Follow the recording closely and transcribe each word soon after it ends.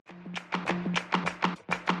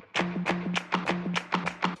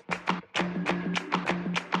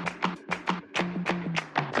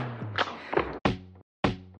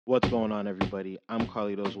What's going on, everybody? I'm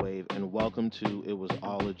Carlito's Wave, and welcome to It Was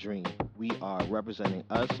All a Dream. We are representing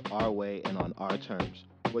us, our way, and on our terms.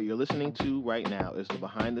 What you're listening to right now is the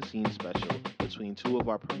behind-the-scenes special between two of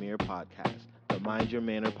our premier podcasts, the Mind Your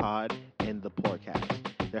Manner Pod and the Podcast.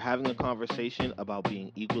 They're having a conversation about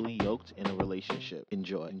being equally yoked in a relationship.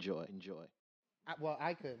 Enjoy.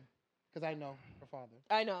 I could, because I know her father.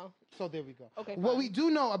 I know. So there we go. Okay. What fine. we do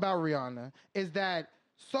know about Rihanna is that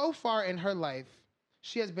so far in her life,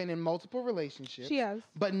 she has been in multiple relationships. She has.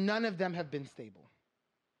 But none of them have been stable.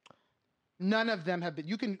 None of them have been.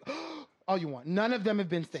 You can all you want. None of them have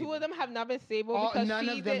been stable. Two of them have not been stable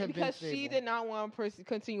because she did not want to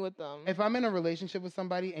continue with them. If I'm in a relationship with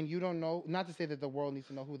somebody and you don't know, not to say that the world needs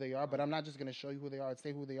to know who they are, but I'm not just going to show you who they are,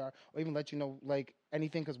 say who they are, or even let you know like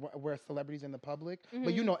anything because we're celebrities in the public. Mm-hmm.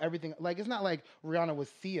 But you know everything. Like it's not like Rihanna was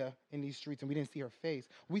Sia in these streets and we didn't see her face.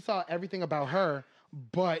 We saw everything about her,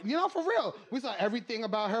 but for real, we saw everything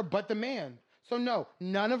about her but the man. So no,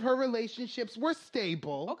 none of her relationships were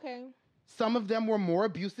stable. Okay. Some of them were more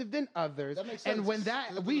abusive than others. That makes sense. And when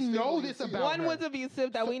we know this about one her. was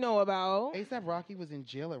abusive that we know about. A$AP Rocky was in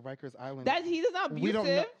jail at Rikers Island. That he is not abusive. We don't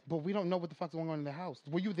know, but we don't know what the fuck's going on in the house.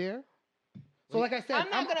 Were you there? So like I said,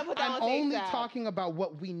 I'm only talking about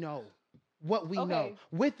what we know. What we know.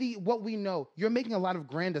 With what we know, you're making a lot of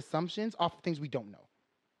grand assumptions off of things we don't know.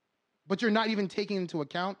 But you're not even taking into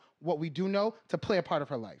account what we do know to play a part of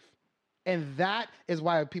her life. And that is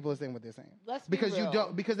why people are saying what they're saying. Let's be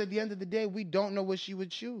real. Because at the end of the day, we don't know what she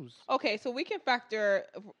would choose. Okay, so we can factor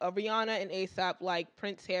Rihanna and A$AP like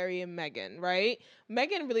Prince Harry and Meghan, right?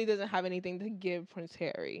 Meghan really doesn't have anything to give Prince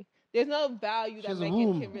Harry. There's no value that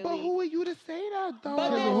Meghan can really. But who are you to say that, though?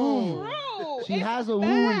 But that's true. She has a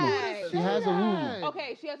womb. She has a womb.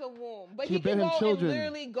 Okay, she has a womb. But She he can bear go him children. and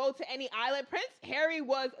literally go to any island. Prince Harry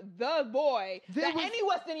was the boy that any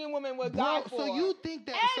West Indian woman would die for. So you think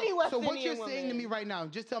that... So what you're saying to me right now,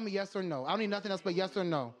 just tell me yes or no. I don't need nothing else but yes or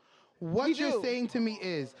no. What you're saying to me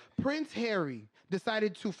is Prince Harry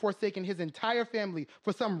decided to forsaken his entire family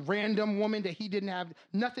for some random woman that he didn't have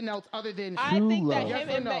nothing else other than I think that yes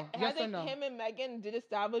him no. him and Meghan did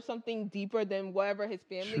establish something deeper than whatever his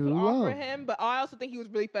family True could love. offer him. But I also think he was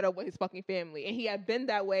really fed up with his fucking family, and he had been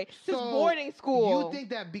that way since boarding school. You think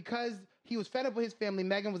that because he was fed up with his family,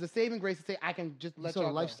 Meghan was a saving grace to say, I can just let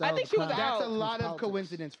y'all go. I think she was out. That's a lot of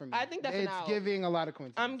coincidence for me. I think that's it's giving a lot of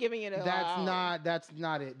coincidence. I'm giving it a lot. That's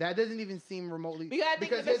not it. That doesn't even seem remotely. Because I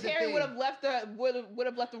think Prince Harry would have left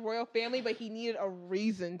the royal family, but he needed a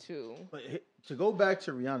reason to. But to go back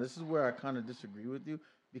to Rihanna, this is where I kind of disagree with you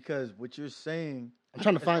because what you're saying, I'm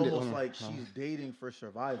trying to find it. Almost like she's dating for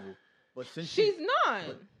survival, but since she's not.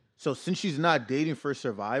 So since she's not dating for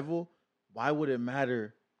survival, why would it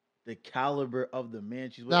matter? The caliber of the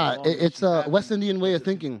man she's with. Nah, it's a West Indian way of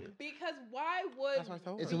thinking. Because why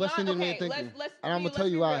would it's a West Indian way of thinking? And I'm gonna tell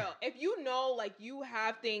you why. If you know, like you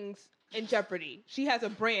have things in jeopardy, she has a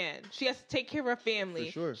brand. She has to take care of her family.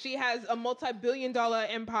 For sure. She has a multi-billion-dollar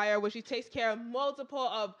empire where she takes care of multiple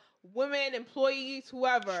of women, employees,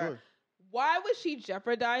 whoever. Sure. Why would she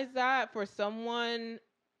jeopardize that for someone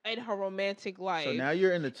in her romantic life? So now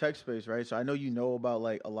you're in the tech space, right? So I know you know about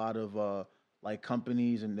like a lot of like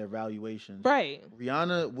companies and their valuations. Right.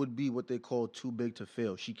 Rihanna would be what they call too big to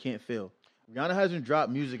fail. She can't fail. Rihanna hasn't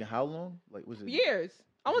dropped music in how long? Like was it years?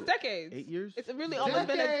 Almost decades. 8 years? It's really almost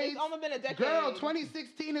been a decade. Girl,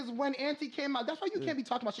 2016 is when Auntie came out. That's why you can't be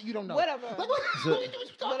talking about shit you don't know. Whatever. Like, what are you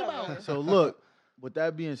talking about? So look, with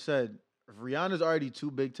that being said, if Rihanna's already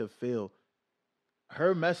too big to fail,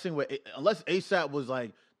 her messing with unless A$AP was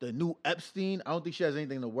like the new Epstein, I don't think she has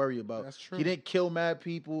anything to worry about. That's true. He didn't kill mad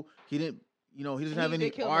people. He didn't. He doesn't have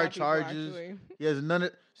any R charges. He has none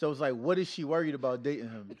of. So it's like, what is she worried about dating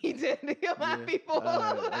him? He didn't kill my people.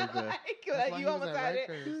 Okay. You almost had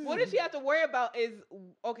it. What does she have to worry about is,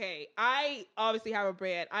 okay, I obviously have a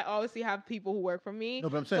brand. I obviously have people who work for me. No,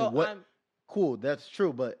 but I'm saying, cool, that's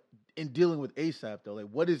true. But in dealing with A$AP, though, like,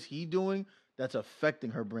 what is he doing that's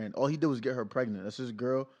affecting her brand? All he did was get her pregnant. That's his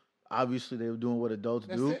girl. Obviously, they were doing what adults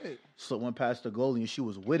do. So went past the goalie, and she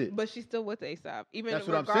was with it. But she's still with A$AP. Even that's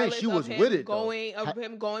what I'm saying. She was with it.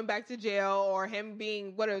 Him going back to jail, or him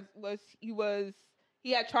being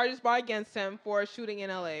he had charges brought against him for shooting in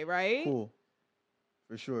LA, right? Cool,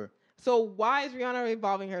 for sure. So why is Rihanna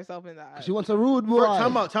involving herself in that? She wants a rude boy.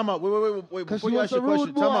 Time out. Wait. Before you ask your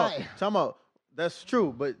question, time out. That's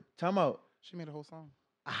true, but time out. She made a whole song.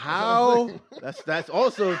 How? That's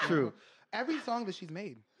also true. Every song that she's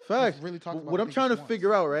made. Facts. Really about what I'm trying to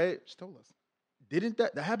figure out, right? She told us. Didn't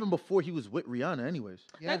that happened before he was with Rihanna anyways?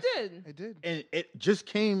 Yes, that did. It did. And it just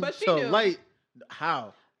came to light.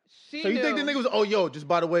 How? So you think the nigga was, oh, yo, just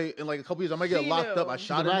by the way, in like a couple years, I might get locked up. I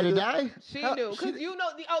shot ride or nigga. die? She knew. Because you know,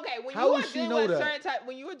 when you are dealing with certain type,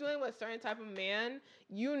 when you were dealing with a certain type of man,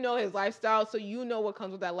 you know his lifestyle, so you know what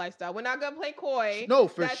comes with that lifestyle. We're not going to play coy. No,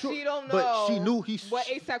 for that sure. She don't know but she knew what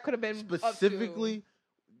ASAP could have been specifically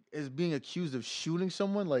is being accused of shooting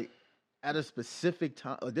someone, like, at a specific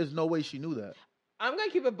time. Like, there's no way she knew that. I'm going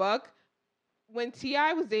to keep it buck. When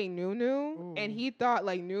T.I. was dating Nunu, and he thought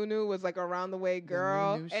like Nunu was like around the way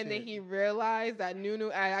girl, and then he realized that Nunu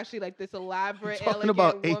actually like this elaborate, talking elegant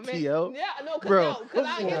about woman. ATL? Yeah, no, Bro, because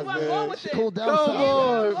here's where I'm going with this. Cool down Come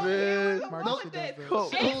south. on, man.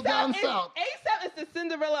 Cool down south. ASAP is the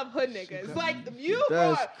Cinderella of hood niggas. Like you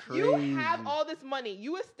have all this money,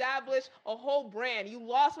 you establish a whole brand, you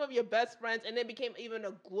lost one of your best friends, and it became even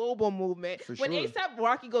a global movement. When ASAP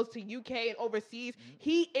Rocky goes to UK and overseas,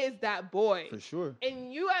 he is that boy. For sure.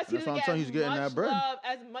 In US, he doesn't get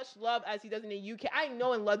as much love as he does in the UK. I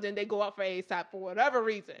know in London they go out for ASAP for whatever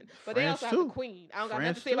reason, but they also have a queen. I don't got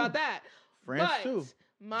nothing to say about that. France too.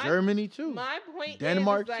 Germany too. My point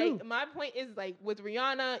Denmark is too. My point is like with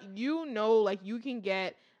Rihanna, you know, like you can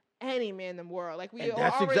get any man in the world. Like we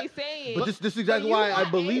are already saying. But this is exactly why I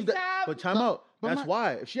believe that. But time out. That's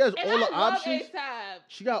why. If she has all the options,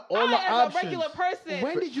 she got all the options. As a regular person,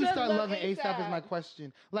 when did you start loving ASAP is my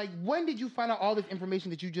question. Like, when did you find out all this information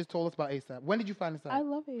that you just told us about ASAP? When did you find this out? I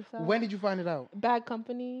love ASAP. When did you find it out? Bad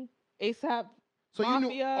Company, ASAP. So Mafia.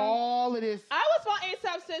 you knew all of this. I was following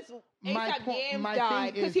ASAP since ASAP Yams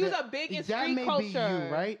died because he was a big in street culture. That may be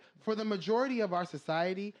you, right? For the majority of our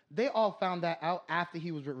society, they all found that out after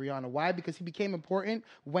he was with Rihanna. Why? Because he became important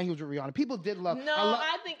when he was with Rihanna. People did love. No,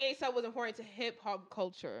 I think ASAP was important to hip hop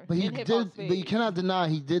culture. But but you cannot deny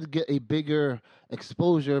he did get a bigger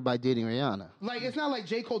exposure by dating Rihanna. Like, it's not like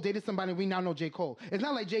J. Cole dated somebody and we now know J. Cole. It's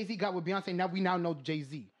not like Jay-Z got with Beyonce, now we now know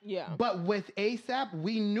Jay-Z. Yeah. But with ASAP,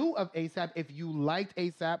 we knew of ASAP if you liked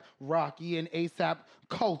ASAP Rocky and ASAP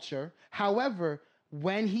culture. However,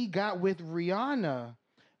 when he got with Rihanna,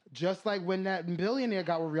 just like when that billionaire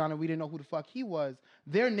got with Rihanna, we didn't know who the fuck he was.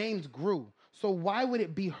 Their names grew. So why would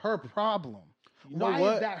it be her problem? Why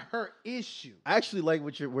is that her issue? I actually like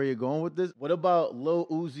where you're going with this. What about Lil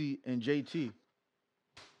Uzi and JT?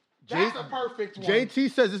 That's a perfect one.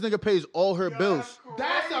 JT says this nigga pays all her bills.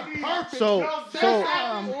 That's a perfect So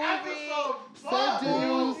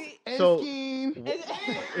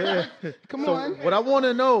come on. What I want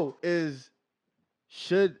to know is,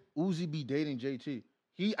 should Uzi be dating JT?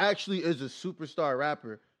 He actually is a superstar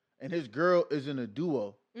rapper, and his girl is in a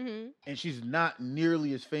duo, and she's not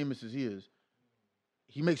nearly as famous as he is.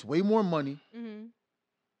 He makes way more money.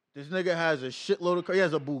 This nigga has a shitload of cars. He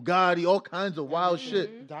has a Bugatti, all kinds of wild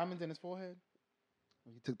shit. Diamonds in his forehead.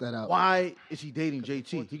 You took that out. Why is he dating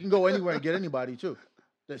JT? He can go anywhere and get anybody, too.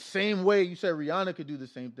 The same way you said Rihanna could do the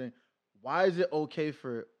same thing. Why is it okay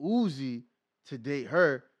for Uzi to date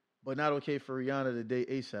her, but not okay for Rihanna to date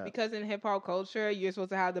ASAP? Because in hip hop culture, you're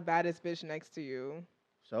supposed to have the baddest bitch next to you.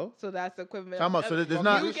 So that's the equivalent. Time out. So there's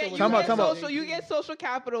not. You get social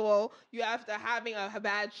capital. You have to having a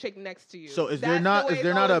bad chick next to you. So is there not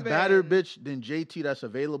a badder bitch than JT that's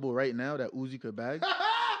available right now that Uzi could bag?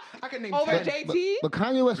 I can name over 10. JT. But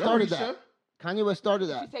Kanye West started that. Kanye West started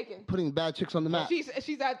that. She's taken. Putting bad chicks on the map. She's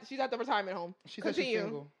at the retirement home.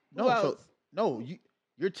 Continue.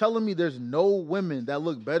 You're telling me there's no women that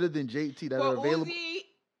look better than JT that are available?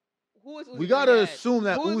 Who is Uzi? We gotta assume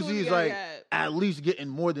that Uzi is like at least getting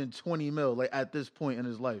more than 20 mil, like at this point in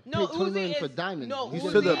his life. No, Uzi is for diamonds. No, he's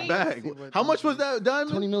to the bag. How much was that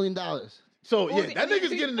diamond? $20 million. So Uzi, that nigga's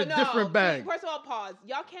getting a different bag. First of all, pause.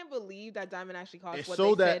 Y'all can't believe that diamond actually cost what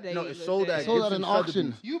sold they at, said. It sold at an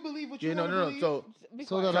auction. You believe what you want to believe? So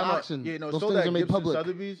sold at an auction. Yeah, no, those sold things at are made Gibson public.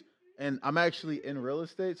 Sotheby's, and I'm actually in real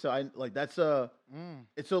estate, so I like it's a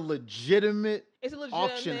legitimate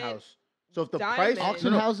auction house. So if the price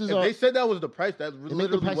auction houses if they said that was the price, that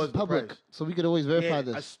literally was the public, price. so we could always verify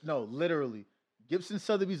this. No, literally. Gibson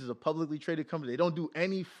Sotheby's is a publicly traded company. They don't do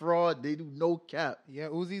any fraud. They do no cap. Yeah,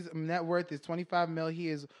 Uzi's net worth is 25 mil.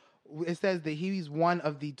 It says that he's one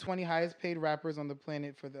of the 20 highest paid rappers on the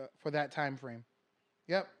planet for that time frame.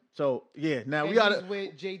 Yep. So now we he's gotta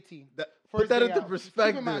with JT. Put that into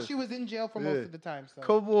perspective. Keep in mind, she was in jail for most of the time. So.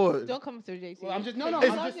 Come on. Don't come through JT. Well, I'm just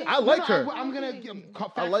I like her. I'm gonna give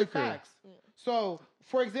facts. I like her. Facts. So,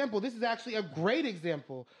 for example, this is actually a great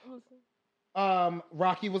example.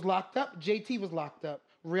 Rocky was locked up. JT was locked up.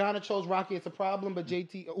 Rihanna chose Rocky. It's a problem, but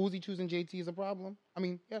Uzi choosing JT is a problem. I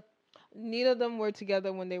mean, yeah. Neither of them were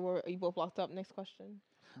together when they were both locked up. Next question.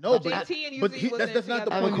 No, but JT and Uzi that's not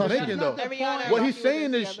the point he's making, though. What he's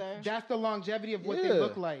saying is that's the longevity of what they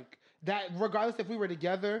look like. That regardless if we were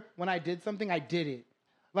together, when I did something, I did it.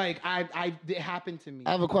 Like it happened to me.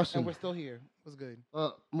 I have a question. And we're still here. It was good.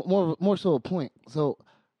 More so a point. So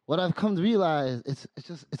what I've come to realize, it's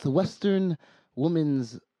a West Indian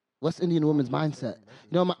woman's mindset.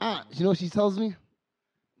 You know, my aunt, you know what she tells me?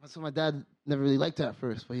 So my dad never really liked her at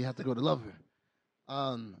first, but he had to grow to love her.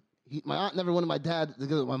 My aunt never wanted my dad to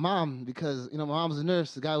go with my mom because, you know, my mom's a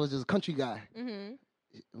nurse. The guy was just a country guy. Mm-hmm.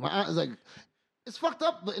 My aunt is like, it's fucked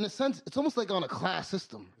up, but in a sense, it's almost like on a class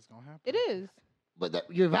system. It's gonna happen. It is. But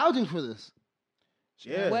you're vouching for this.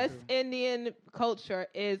 Yeah. West Indian culture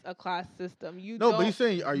is a class system. But he's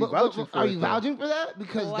saying, are you vouching for it? Are you vouching for that?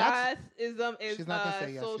 Because classism is She's not gonna say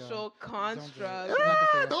a yes, social construct.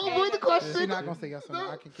 Don't avoid the question. She's not gonna say yes or no.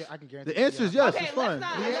 I can guarantee. The answer is yes. Okay, It's let's fine.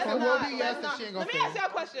 not. Yes, Let's it will not. be yes Let's if not. she ain't gonna Let me say ask y'all a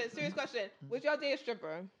question. Serious question. Would y'all date a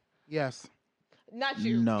stripper? Yes. Not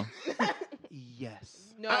you. No.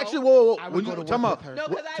 Yes. No. Actually, whoa. I When would you go to time work out, with her. No,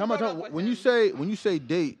 'cause I time broke out. up with When him. you say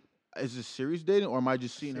date, is it serious dating or am I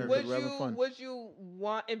just seeing her Would because we're having fun? you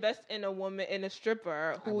invest in a woman, in a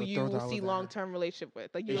stripper who would you throw will dollars see at her. long-term relationship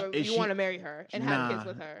with? Like Is you she- want to marry her and have kids Nah.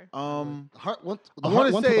 with her. The heart wants. I The wanna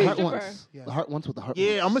heart wants what say- the heart Stripper. wants. Yes. The heart wants what the heart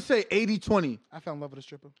Yeah, I'm wants. gonna say 80-20. I fell in love with a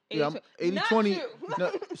stripper. Yeah, I'm 80-20. Not you.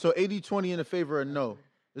 No, so 80-20 in a favor of no.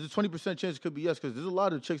 There's a 20% chance it could be yes because there's a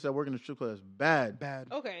lot of chicks that work in the strip club that's bad.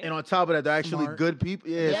 Okay. And on top of that, they're actually Smart. good people.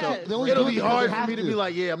 Yeah, Yes. so They only it'll do it be because hard they for have me to to. be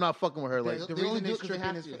like, yeah, I'm not fucking with her. Like, The they only reason do it is 'cause they stripping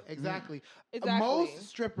have is to. exactly. Exactly. Most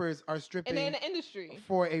strippers are stripping And they're in the industry.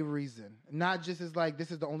 for a reason, not just as like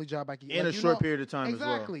this is the only job I can get. in Like, a you short know- period of time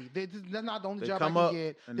Exactly. That's not the only They job I come can up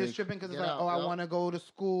get. and They're they stripping because it's get like, out, oh, I yep. want to go to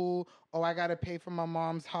school. Oh, I got to pay for my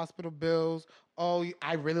mom's hospital bills. Oh,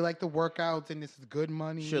 I really like the workouts and this is good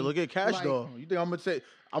money. as well. Shit, look at Cash Like, Doll. You think I'm gonna say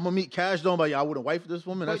I'm gonna meet Cash Doll? But yeah, I wouldn't wife this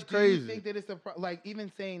woman. That's But do crazy. you think that it's like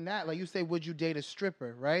even saying that, like you say, would you date a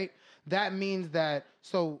stripper, right? That means that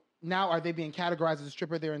so now are they being categorized as a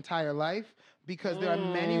stripper their entire life? Because there are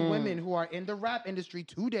many women who are in the rap industry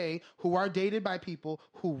today who are dated by people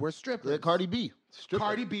who were strippers. Cardi B. Stripper.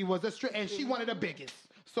 Cardi B was a stripper, and she wanted the biggest.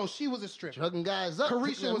 So she was a stripper. Chugging guys up. taking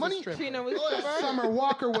Carisha their was money. a stripper. Trina was a Oh, yeah, stripper? Summer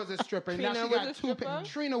Walker was a stripper. Now Trina she was got a two. stripper?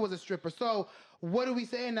 Trina was a stripper. So what are we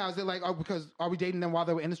saying now? Is it like are we dating them while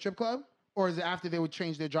they were in the strip club, or is it after they would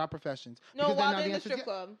change their job professions? No, Because then while now they're in the answer is strip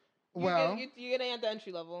club. Well- you're getting at the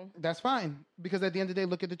entry level. That's fine because at the end of the day,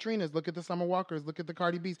 look at the Trinas, look at the Summer Walkers, look at the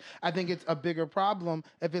Cardi B's. I think it's a bigger problem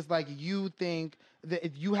if it's like you think that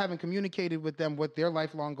if you haven't communicated with them what their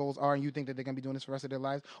lifelong goals are, and you think that they're gonna be doing this for the rest of their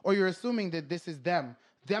lives, or you're assuming that this is them.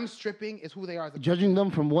 Them stripping is who they are as a Judging them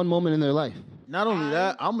from one moment in their life. Not only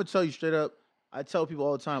that, I'm gonna tell you straight up. I tell people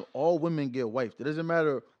all the time, all women get wifed. It doesn't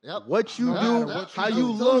matter Yep. what you No do, matter what how you you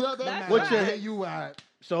do. look, That's what right. your where you at.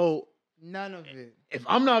 So None of it. if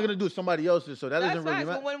I'm not gonna do it, somebody else is. So that That's doesn't really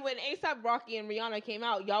facts. matter. But when ASAP Rocky and Rihanna came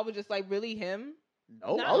out, y'all were just like, really him?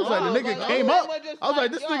 No, Not I was like, all, the nigga but came some up. were just I was like,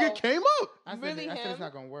 like, this yo. nigga came up. I said, Really I said him? it's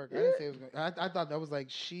not gonna work. I didn't say it was gonna. I thought that was like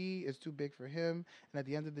she is too big for him, and at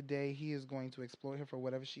the end of the day, he is going to exploit her for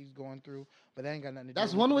whatever she's going through. But that ain't got nothing to do.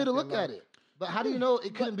 That's with one way the to rest of look their at life. it. But how do you know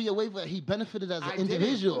it couldn't be a way that he benefited as an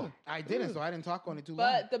individual? I didn't, so I didn't talk on it too long.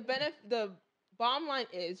 But the bottom line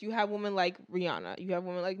is you have women like Rihanna, you have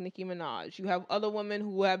women like Nicki Minaj, you have other women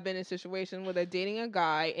who have been in situations where they're dating a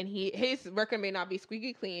guy and his record may not be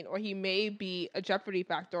squeaky clean, or he may be a jeopardy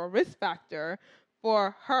factor or risk factor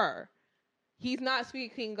for her. He's not a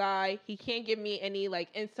squeaky clean guy. He can't give me any like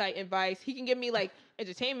insight, advice. He can give me like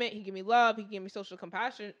entertainment. He can give me love. He can give me social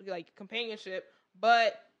compassion, like companionship.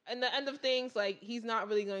 But in the end of things, like he's not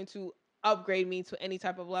really going to upgrade me to any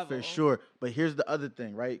type of level. For sure. But here's the other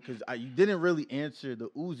thing, right? Because you didn't really answer the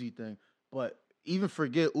Uzi thing. But even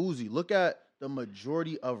forget Uzi. Look at the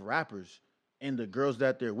majority of rappers and the girls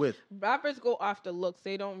that they're with. Rappers go after looks.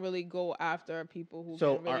 They don't really go after people who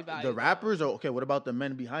So can really are value the rappers are okay. What about the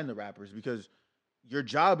men behind the rappers? Because your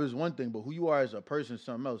job is one thing, but who you are as a person is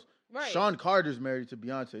something else. Right. Sean Carter's married to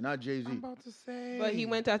Beyonce, not Jay-Z. I'm about to say, But he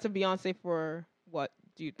went out to Beyonce for what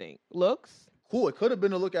do you think? Looks? Cool. It could have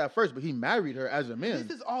been a look at first, but he married her as a man.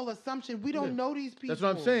 This is all assumption. We don't Yeah. know these people. That's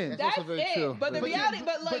what I'm saying. That's That's also very it. true. But the But reality, you-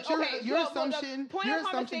 but like, but your- okay, your so, but the assumption- point your of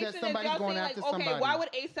assumption that conversation is somebody's y'all going saying, after like, okay, somebody. why would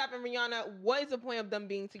ASAP and Rihanna? What is the point of them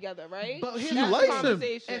being together, right? But here's She the That's likes the him.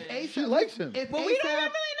 conversation. If A$AP, She likes him. If But we don't A$AP even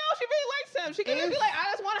really know she really likes him. She could just be If- like, I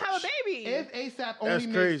just want to have a baby. If ASAP That's only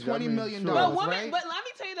makes crazy. I $20 mean, million sure. But dollars, women, right? but let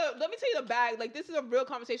me tell you the bag. Like this is a real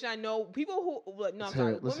conversation. I know people who, well, no, I'm Let's sorry,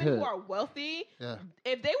 hear it. Let's women hear who it. are wealthy. Yeah.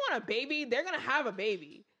 If they want a baby, they're gonna have a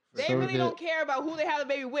baby. They So really did- don't care about who they have a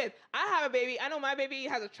baby with. I have a baby. I know my baby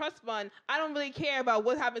has a trust fund. I don't really care about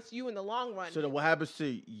what happens to you in the long run. So then what happens to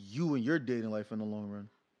you and your dating life in the long run?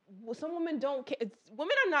 some women don't care.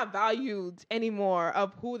 Women are not valued anymore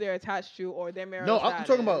of who they're attached to or their marriage. No, status. I'm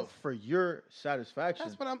talking about for your satisfaction.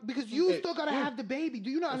 That's what I'm because you still gotta have the baby. Do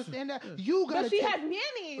you not understand that? You gotta. But she has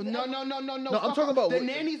nannies. No. I'm talking about the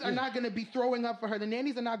nannies are not gonna be throwing up for her. The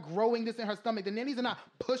nannies are not growing this in her stomach. The nannies are not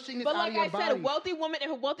pushing this out of your body. But like I said, wealthy woman, if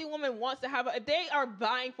a wealthy woman wants to have, if they are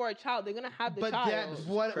vying for a child, they're gonna have the child.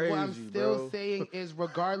 But what I'm still saying is,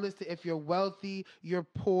 regardless to if you're wealthy, you're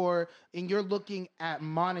poor, and you're looking at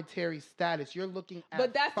monetary status, you're looking at.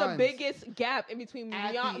 But that's funds. the biggest gap in between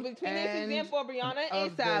this example of Rihanna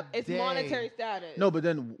and ASAP. It's monetary status. No, but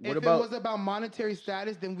then if it was about monetary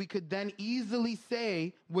status, then we could then easily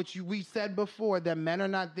say, which we said before, that men are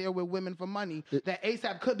not there with women for money. That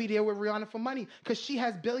ASAP could be there with Rihanna for money because she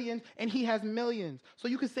has billions and he has millions. So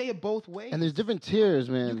you could say it both ways. And there's different tiers,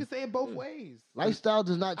 man. You can say it both ways. Lifestyle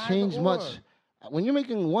does not change much. When you're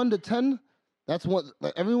making 1 to 10, that's what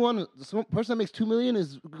everyone. The person that makes $2 million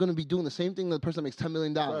is going to be doing the same thing that the person that makes $10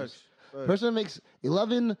 million. Right. Person that makes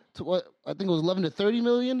 11 to what I think it was 11 to 30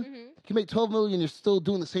 million. Mm-hmm. If you make 12 million, you're still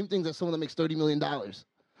doing the same things as someone that makes $30 million.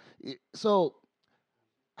 So,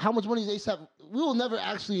 how much money is ASAP? We will never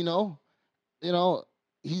actually know. You know,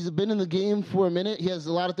 he's been in the game for a minute. He has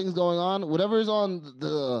a lot of things going on. Whatever is on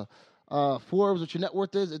the Forbes, what your net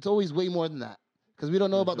worth is, it's always way more than that because we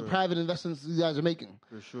don't know about the private investments these guys are making.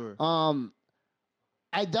 For sure.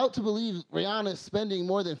 I doubt to believe Rihanna is spending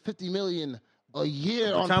more than $50 million a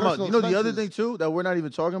year on personal expenses. You know, the other thing too that we're not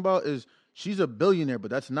even talking about is she's a billionaire,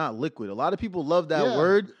 but that's not liquid. A lot of people love that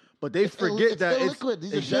word, but they forget that it's liquid.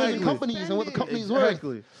 These are shares in companies and what the company's worth.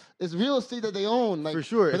 It's real estate that they own. For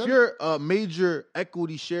sure. If you're a major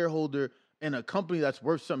equity shareholder in a company that's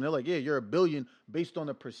worth something, they're like, yeah, you're a billion based on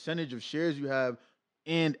the percentage of shares you have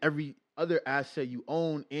and every other asset you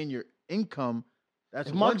own and your income. That's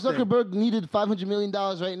if Mark Zuckerberg needed $500 million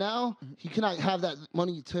right now, he cannot have that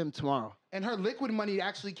money to him tomorrow. And her liquid money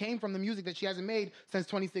actually came from the music that she hasn't made since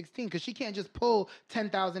 2016 because she can't just pull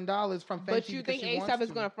 $10,000 from Fenty. But you think ASAP is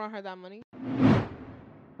going to front her that money?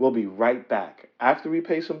 We'll be right back after we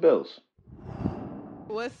pay some bills.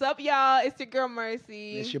 What's up, y'all? It's your girl,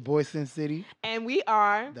 Mercy. It's your boy, Sin City. And we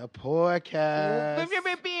are... The Podcast.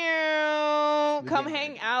 Come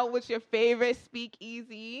hang out with your favorite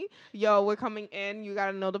speakeasy. Yo, we're coming in. You got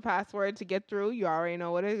to know the password to get through. You already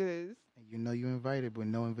know what it is. You know you invited with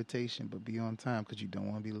no invitation, but be on time because you don't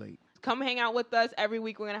want to be late. Come hang out with us. Every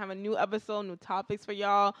week we're going to have a new episode, new topics for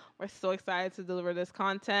y'all. We're so excited to deliver this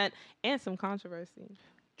content and some controversy.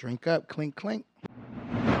 Drink up, clink, clink.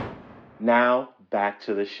 Now, back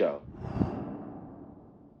to the show.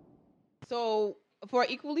 So, for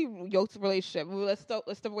an equally yoked relationship, let's step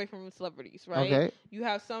away from celebrities, right? Okay. You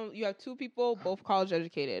have two people, both college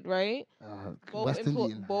educated, right? West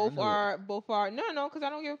Indian. Both are, no, because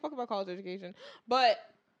I don't give a fuck about college education. But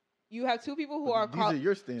you have two people who are these are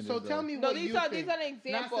your standards. So tell me no, what these you are think. These are an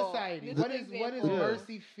example. Not society. What is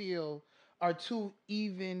Mercy feel are two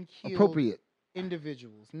even keeled appropriate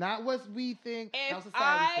individuals? Not what we think. If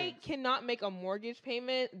I cannot make a mortgage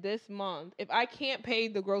payment this month, if I can't pay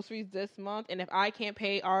the groceries this month, and if I can't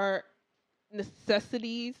pay our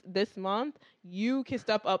necessities this month, you can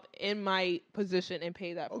step up in my position and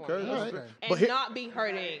pay that for me. Right. And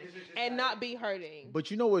not be hurting. But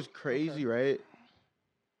you know what's crazy, right?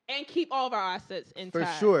 And keep all of our assets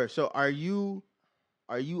intact. For sure. So are you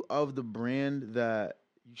of the brand that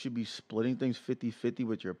you should be splitting things 50-50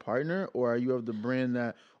 with your partner, or are you of the brand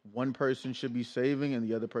that one person should be saving and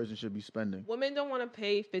the other person should be spending? Women don't want to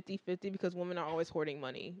pay 50-50 because women are always hoarding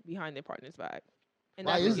money behind their partner's back. And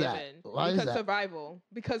Why is that? Because survival,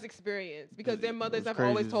 because experience, because their mothers have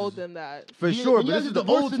always told them that. For sure, but this is the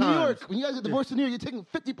old times. When you guys get divorced in New York, you're taking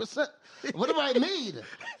 50%. What have I made?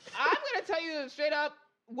 I'm going to tell you straight up,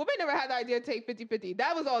 women never had the idea to take 50-50.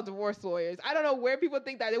 That was all divorce lawyers. I don't know where people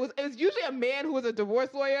think that. It was usually a man who was a divorce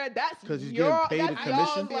lawyer. That's because he's getting paid a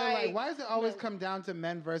commission. Like, why does it always come down to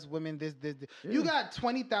men versus women? This. Yeah. You got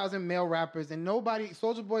 20,000 male rappers, and nobody.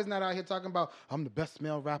 Soulja Boy's not out here talking about I'm the best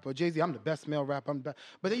male rapper. Jay-Z, I'm the best male rapper. But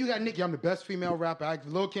then you got Nicki, I'm the best female rapper.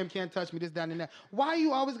 Lil' Kim can't touch me. This, that, and that. Why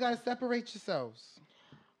you always got to separate yourselves?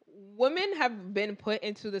 Women have been put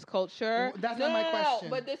into this culture. That's not my question.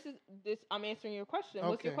 But this. I'm answering your question. Okay.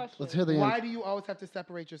 What's your question? Let's hear the Why do you always have to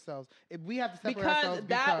separate yourselves? If we have to separate ourselves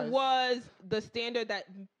that was the standard that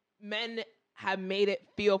men have made it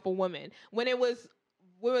feel for women. When it was,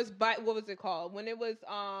 what was it called? When it was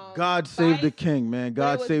God Save the King, man.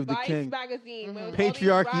 God Save the King. Magazine.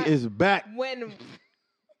 Patriarchy is back. When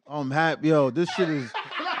I'm happy, yo. This shit is.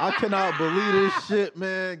 I cannot believe this shit,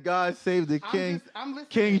 man. God save the king. I'm listening.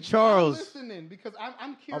 King Charles. I'm listening because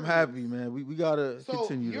I'm curious. I'm happy, man. We gotta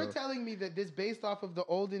continue. So you're though. telling me that this based off of the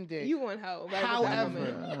olden days. You want help.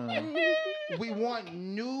 However, we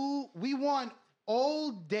want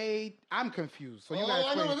old day. I'm confused. So you guys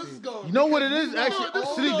I know where this is going. You know what it is? We Actually, want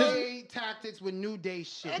old see, day tactics with new day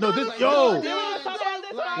shit. No, this Like, yo.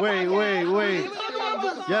 Wait.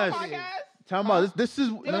 Yes. Time out. This is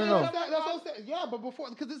no. That's what I'm saying. Yeah, but before,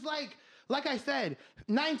 because it's like I said,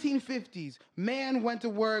 1950s, man went to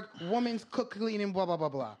work, woman's cook, cleaning, blah blah blah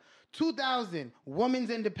blah. 2000, woman's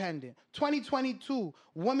independent. 2022,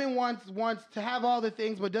 woman wants to have all the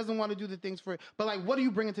things, but doesn't want to do the things for it. But like, what are you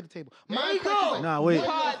bringing to the table? There you go. Nah, wait.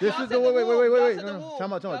 This is the wait. No.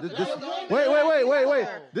 Time out. Wait.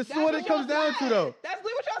 This is what it comes down to, though. That's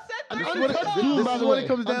what y'all said. This is what it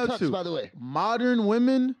comes down to. By the way, modern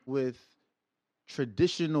women with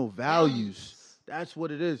traditional values. That's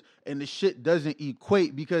what it is. And the shit doesn't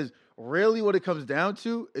equate because really what it comes down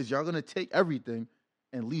to is y'all going to take everything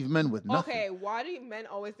and leave men with nothing. Okay, why do men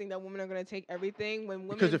always think that women are going to take everything when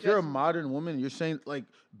women Because if you're a modern woman, you're saying, like,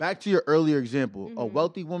 back to your earlier example, a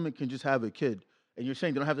wealthy woman can just have a kid. And you're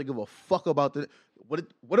saying they don't have to give a fuck about the...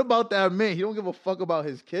 What about that man? He don't give a fuck about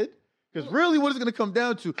his kid? Because really what it's going to come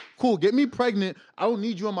down to, cool, get me pregnant. I don't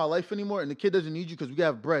need you in my life anymore. And the kid doesn't need you because we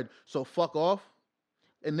have bread. So fuck off.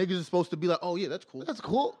 And niggas are supposed to be like, oh, yeah, that's cool. that's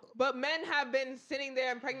cool. But men have been sitting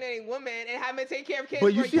there impregnating women and have been taking care of kids.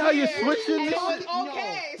 But you for see how you're years, switching and this it was shit?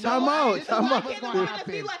 okay. No. So Time why- out, so time why out. can't the What's woman gonna just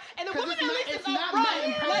be happen? like, and the 'Cause woman it's at not- least it's is not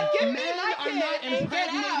upfront. Like, give me men my are kid not and get out.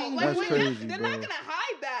 impregnating Like, That's we're crazy, they're bro. not gonna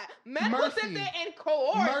hide that. Men will sit Mercy. there and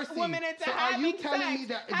coerce Mercy. women into So are you having telling sex, me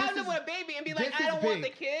that having this them is- with a baby, and be like, this I is don't want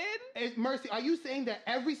the big. kid. Mercy, are you saying that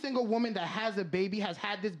every single woman that has a baby has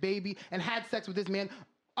had this baby and had sex with this man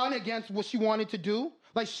unagainst what she wanted to do?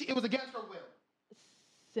 Like, it was against her will.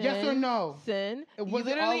 Sin, Yes or no? Sin. It was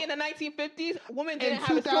Literally all- in the 1950s, women In didn't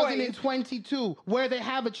have a choice. 2022, where they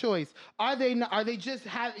have a choice, are they not, are they just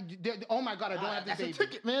have? Oh my God, I don't have this That's a baby.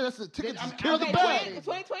 ticket, man. That's a ticket. I'm- to kill the okay, bag.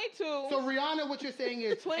 2022. So Rihanna, what you're saying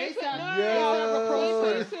is ASAP,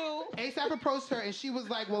 Yes. ASAP approached her and she was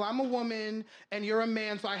like, "Well, I'm a woman and you're a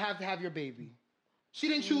man, so I have to have your baby." She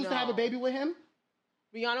didn't choose to have a No. baby with him.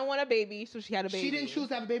 Rihanna wanted a baby, so she had a baby. She didn't choose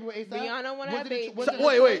to have a baby with ASAP. Rihanna wanted Was a it baby. was So, it her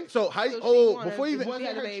wait. choice? So how? So she wanted Before you even Was to it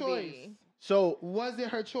have a her baby. choice? so Was it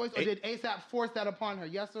her choice, or did ASAP force that upon her?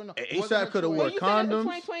 Yes or no? Was it her ASAP could have choice? wore You said it was condoms.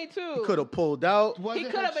 2022. He could have pulled out. Was He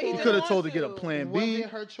it could her have, but he He choice? could have want told to get a to. plan Was B. it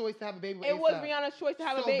her choice to have a baby with It was A$AP? Rihanna's choice to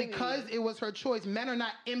have a So baby. because it was her choice, men are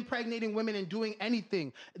not impregnating women and doing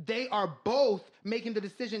anything. They are both making the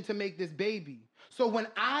decision to make this baby. So when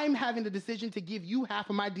I'm having the decision to give you half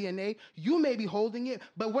of my DNA, you may be holding it,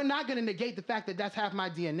 but we're not going to negate the fact that that's half my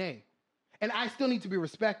DNA. And I still need to be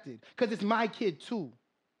respected because it's my kid too.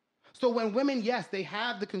 So when women, yes, they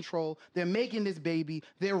have the control, they're making this baby,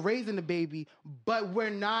 they're raising the baby, but we're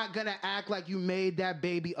not gonna act like you made that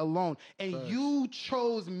baby alone. And Facts. you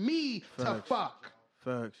chose me to Facts. fuck.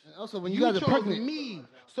 Facts. And also, when you You guys are chose pregnant, me.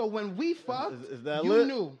 So when we fucked, Is that you lit?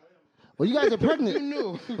 knew. when you guys are You pregnant,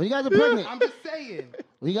 knew. when you guys are pregnant, I'm just saying.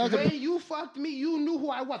 when you guys are When you fucked me, you knew who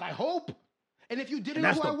I was. I hope. And if you didn't And know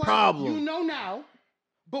that's who I the was, problem. you know now.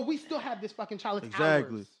 But we still have this fucking child. It's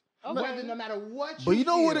Exactly. ours. Okay. Whether no matter what. But you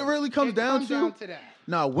know what it feel, really comes down to? that.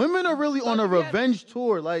 Nah, women are really on a But yeah. revenge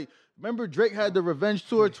tour. Like, remember Drake had the revenge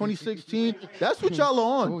tour 2016? That's what y'all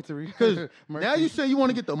are Oh, on. Tariq. Because Mercy. now you say you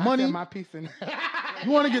want to get the I money. said my piece in.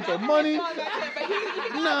 You want to get the money. But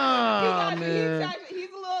Nah, he's man. He's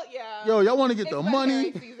a little, yeah. Yo, y'all want to get the It's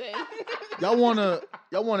money. February season.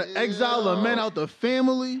 Y'all wanna exile a man out the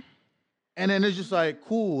family. And then it's just like,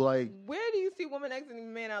 cool, like, Where do you see women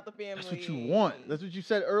exiting men out the family? that's what you want. That's what you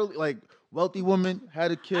said earlier. Like, wealthy woman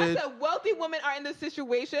had a I kid. said wealthy women are in this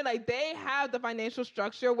situation, like they have the financial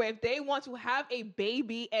structure where if they want to have a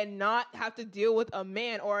baby and not have to deal with a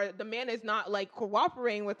man, or the man is not like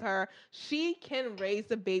cooperating with her, she can raise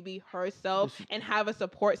the baby herself and have a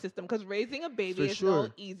support system, because raising a baby For is no sure.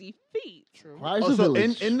 easy feat. rise the Also,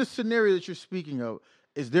 in village. the scenario that you're speaking of,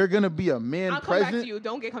 is there going to be a man I'll come back to present? you.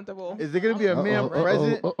 Don't get comfortable. Is there going to be a man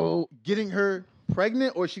present Uh-oh. getting her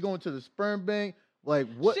pregnant, or is she going to the sperm bank? Like,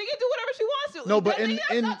 what? She can do whatever she wants to. No, but That in- thing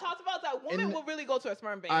that's in- not talked about, that woman in- will really go to a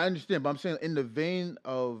sperm bank. I understand, but I'm saying in the vein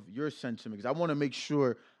of your sentiment, because I want to make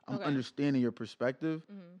sure I'm Okay. understanding your perspective,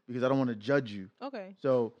 Mhm. because I don't want to judge you. Okay.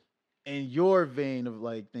 So, in your vein of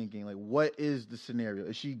like thinking, like, what is the scenario?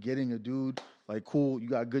 Is she getting a dude like, cool, you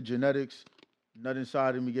got good genetics, nut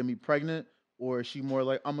inside of me, get me pregnant? Or is she more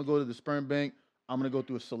like, I'm gonna go to the sperm bank, I'm gonna go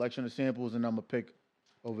through a selection of samples, and I'm gonna pick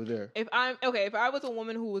over there? If I was a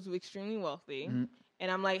woman who was extremely wealthy Mhm.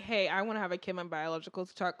 and I'm like, hey, I want to have a kid. My biological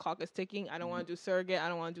clock is ticking. I don't want to do surrogate. I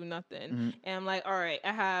don't want to do nothing. And I'm like, all right,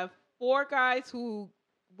 I have 4 guys who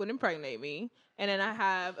would impregnate me, and then I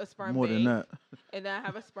have a sperm More bank. than that. And then I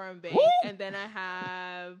have a sperm bank, and then I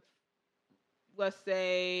have, let's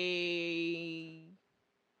say,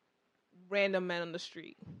 random men on the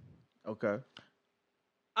street. Okay.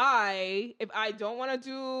 If I don't want to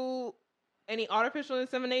do any artificial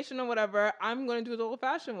insemination or whatever, I'm going to do it the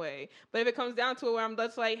old-fashioned way. But if it comes down to it where I'm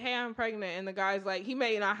just like, hey, I'm pregnant, and the guy's like, he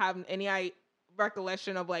may not have any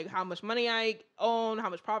recollection of like how much money I own, how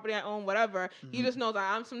much property I own, whatever. He just knows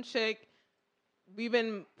that I'm some chick. We've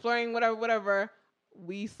been flirting, whatever.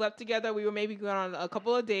 We slept together. We were maybe going on a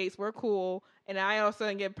couple of dates. We're cool. And I all of a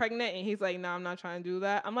sudden get pregnant, and he's like, no, I'm not trying to do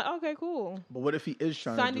that. I'm like, okay, cool. But what if he is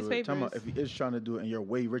trying Sign to do these it? Tell me, if he is trying to do it and you're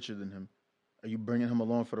way richer than him, are you bringing him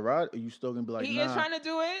along for the ride? Or are you still going to be like, he nah? is trying to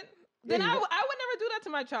do it? Then I would never do that to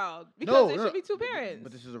my child. Because No, it should be 2 parents.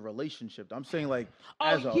 But this is a relationship. I'm saying like,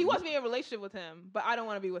 he wants me in a relationship with him, but I don't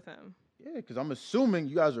want to be with him. Yeah, because I'm assuming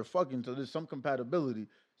you guys are fucking, so there's some compatibility.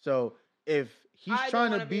 So if he's I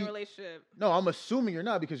trying don't to be in a relationship. No, I'm assuming you're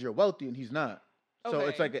not because you're wealthy and he's not. So Okay.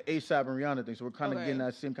 it's like an ASAP and Rihanna thing. So we're kind of getting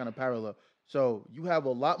that same kind of parallel. So you have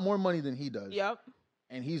a lot more money than he does. Yep.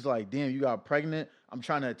 And he's like, damn, you got pregnant. I'm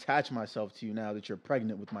trying to attach myself to you now that you're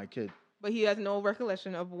pregnant with my kid. But he has no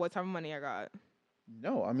recollection of what type of money I got.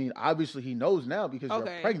 No, I mean, obviously he knows now because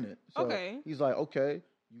you're pregnant. So he's like, okay,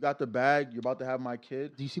 you got the bag. You're about to have my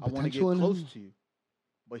kid. Do you see I want to get potential in close him? to you.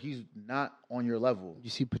 But he's not on your level.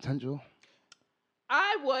 You see potential?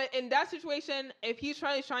 I would, in that situation, if he's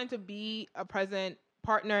trying to be a present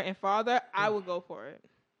partner and father, I would go for it.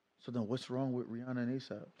 So then what's wrong with Rihanna and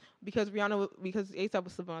ASAP? Because ASAP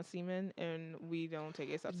was slipping on semen, and we don't take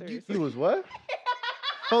ASAP seriously. He was what?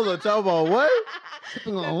 Hold on, talk about what?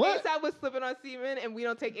 Slipping on what? ASAP was slipping on semen, and we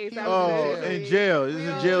don't take ASAP Oh, seriously. in jail. This is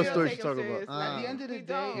a jail we don't story take she's him talking about. seriously. At the end of the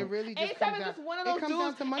day, it really just ASAP comes is down. just one of It those comes dudes.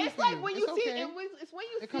 down to money It's for like you. when It's you see okay. it's when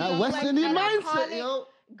you see That West like, Indian an mindset, iconic yo.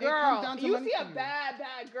 girl. down to You money see for a you. bad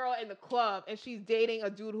girl in the club, and she's dating a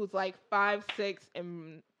dude who's like 5'6"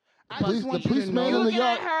 and. I just want the you to policeman know. in You the looking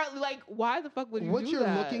yard. at her like, why the fuck would you What do you're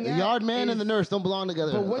that? looking The at yard man and the is- nurse don't belong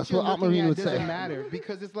together. But what That's you're what Aunt looking Marie at would doesn't say. matter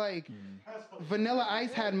because it's like Vanilla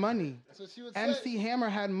Ice had money. That's what she would MC Hammer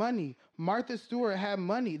had money. Martha Stewart had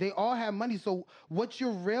money. They all had money. So what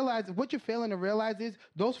you're failing to realize is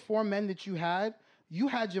those 4 men that you had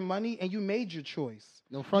your money and you made your choice.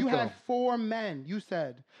 No front You had though. 4 men, you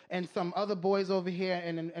said, and some other boys over here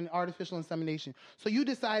and artificial insemination. So you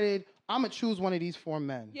decided, I'm going to choose one of these 4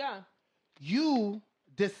 men. Yeah. You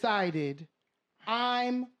decided,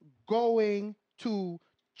 I'm going to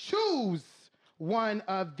choose one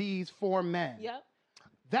of these 4 men. Yep.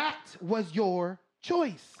 That was your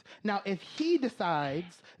choice. Now, if he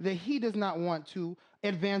decides that he does not want to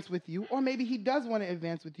advance with you, or maybe he does want to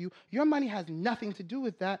advance with you, your money has nothing to do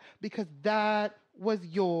with that because that was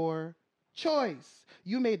your choice.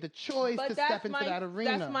 You made the choice to step into that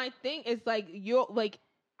arena. That's my thing. It's like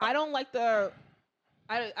I don't like the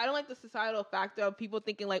societal factor of people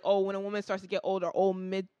thinking like, oh, when a woman starts to get older,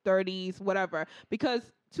 mid-30s, whatever. Because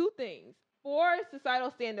 2 things. For societal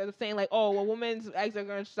standards of saying like, oh, a woman's eggs are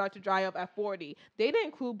going to start to dry up at 40. They didn't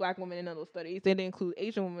include black women in those studies. They didn't include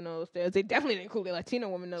Asian women in those studies. They definitely didn't include Latino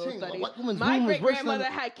women in those studies. My great-grandmother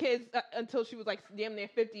had kids until she was like damn near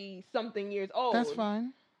 50-something years old. That's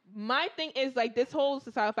fine. My thing is like this whole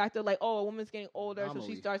societal factor, like, oh, a woman's getting older, so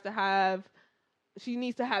she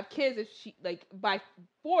needs to have kids if she like by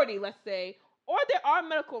 40, let's say. Or there are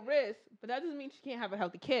medical risks, but that doesn't mean she can't have a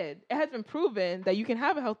healthy kid. It has been proven that you can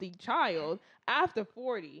have a healthy child after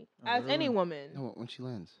 40, as any woman. No, when she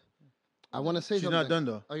lands. I want to say She's something. not done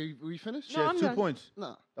though. Were you finished? She No, has I'm 2 done. points.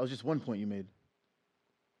 No. That was just 1 point you made.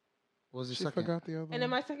 What was your She second? forgot the other And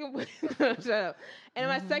then one. my second one, shut up. And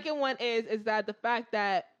my second one is that the fact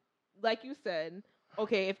that, like you said,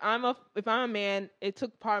 okay, if I'm a man, it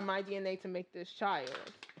took part of my DNA to make this child.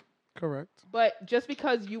 Correct. But just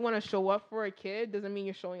because you want to show up for a kid doesn't mean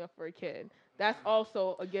you're showing up for a kid. That's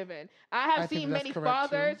also a given. I have think seen that's many correct,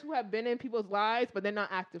 fathers who have been in people's lives, but they're not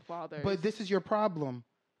active fathers. But this is your problem.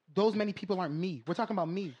 Those many people aren't me. We're talking about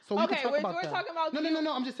me. So we Okay, can talk we're about that. talking about No, you.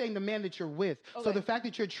 I'm just saying the man that you're with. So Okay. the fact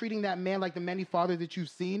that you're treating that man like the many fathers that you've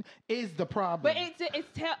seen is the problem. But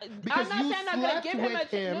Because I'm not you saying I'm not gonna slept give him a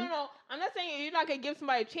with chance. him. No. I'm not saying you're not gonna give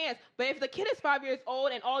somebody a chance. But if the kid is 5 years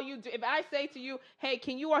old and all you do, if I say to you, hey,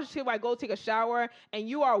 can you watch TV while I go take a shower, and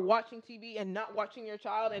you are watching TV and not watching your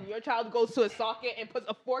child, and your child goes to a socket and puts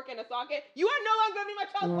a fork in a socket, you are no longer gonna be my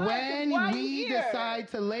child's father, 'cause when why are we you here? decide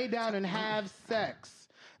to lay down and have sex,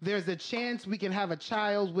 there's a chance we can have a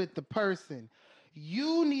child with the person.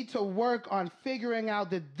 You need to work on figuring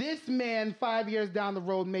out that this man 5 years down the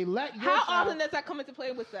road may let your How child... often does that come into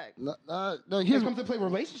play with sex? No, It comes to play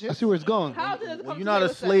with relationships. I see where it's going. How often does it When come you're to not play a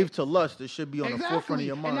with slave sex? to lust, it should be on the forefront of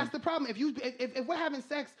your mind. And that's the problem. If we're having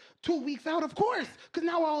sex 2 weeks out, of course, because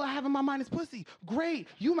now all I have in my mind is pussy. Great.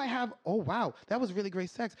 You might have, oh, wow, that was really great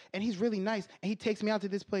sex, and he's really nice, and he takes me out to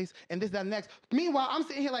this place, and this, that, and next. Meanwhile, I'm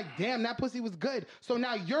sitting here like, damn, that pussy was good. So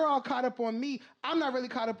now you're all caught up on me. I'm not really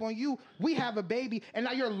caught up on you. We have a baby, and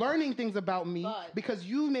now you're learning things about me because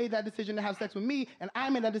you made that decision to have sex with me, and I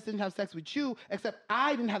made that decision to have sex with you, except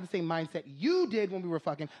I didn't have the same mindset you did when we were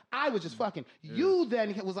fucking. I was just fucking. You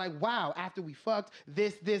then was like, wow, after we fucked,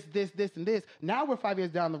 this, and this. Now we're 5 years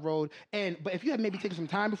down the road, but if you had maybe taken some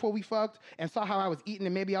time before we fucked and saw how I was eating,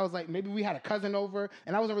 and maybe I was like, maybe we had a cousin over,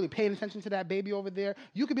 and I wasn't really paying attention to that baby over there,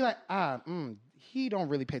 you could be like, he don't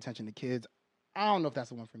really pay attention to kids. I don't know if that's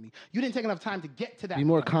the one for me. You didn't take enough time to get to that. Be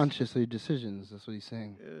more point. conscious of your decisions. That's what he's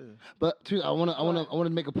saying. Yeah. But too, I want to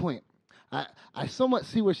make a point. I somewhat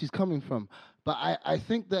see where she's coming from, but I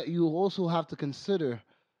think that you also have to consider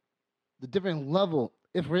the different level.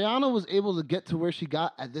 If Rihanna was able to get to where she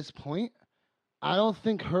got at this point, I don't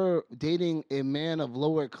think her dating a man of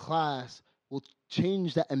lower class will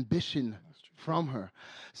change that ambition from her.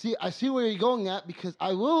 See, I see where you're going at, because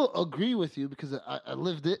I will agree with you, because I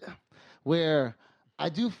lived it, where I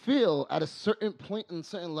do feel at a certain point and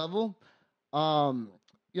certain level,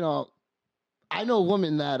 you know, I know a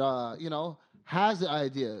woman that, has the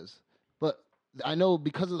ideas, but I know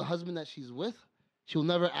because of the husband that she's with, she'll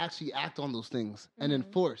never actually act on those things and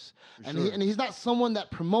enforce. And he's not someone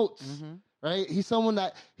that promotes, right? He's someone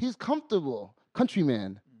that, he's comfortable,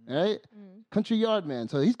 countryman, right? Country yard man.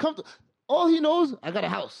 So he's comfortable. All he knows, I got a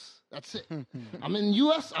house. That's it. I'm in the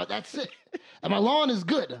U.S. That's it. And my lawn is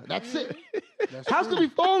good. That's it. House could be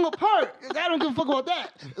falling apart. I don't give a fuck about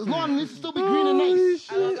that. As long as it needs to still be green and nice.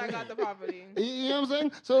 As long as I got the property. You know what I'm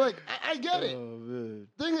saying? So, like, I get it. Oh, man.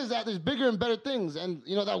 Thing is that there's bigger and better things. And,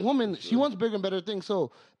 that woman, she wants bigger and better things.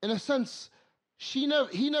 So, in a sense, he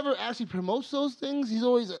never actually promotes those things. He's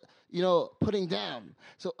always, putting down.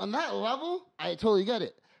 So, on that level, I totally get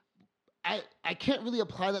it. I can't really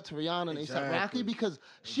apply that to Rihanna and A$AP Rocky, because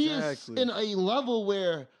she is in a level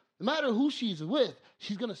where no matter who she's with,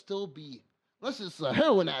 she's going to still be, unless it's a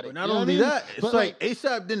heroin addict. But not only that, it's like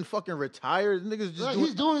A$AP didn't fucking retire. The niggas just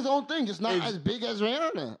he's doing his own thing, just not as big as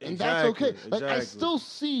Rihanna. And that's okay. Like, I still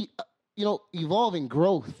see, evolving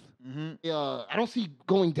growth. I don't see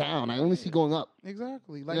going down. I only see going up.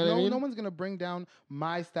 Exactly. Like, no one's going to bring down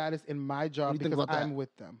my status in my job because I'm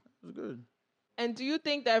with them. That's good. And do you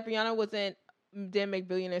think that if Rihanna didn't make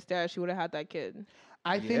billionaire status, she would have had that kid?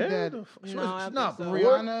 I think that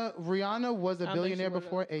Rihanna was a billionaire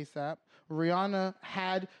before A$AP. Rihanna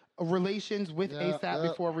had relations with A$AP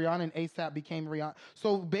before Rihanna, and A$AP became Rihanna.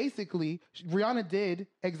 So basically, Rihanna did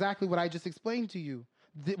exactly what I just explained to you.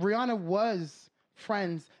 Rihanna was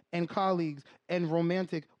friends and colleagues and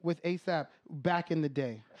romantic with A$AP back in the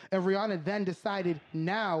day. And Rihanna then decided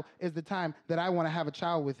now is the time that I want to have a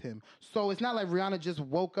child with him. So it's not like Rihanna just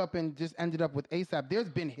woke up and just ended up with A$AP. There's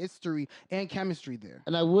been history and chemistry there.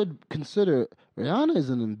 And I would consider Rihanna is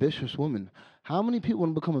an ambitious woman. How many people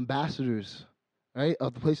want to become ambassadors, right,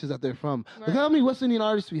 of the places that they're from? Right. Look how many West Indian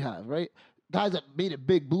artists we have, right? Guys that made it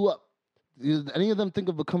big, blew up. Did any of them think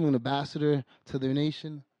of becoming an ambassador to their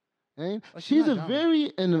nation? Right? She's a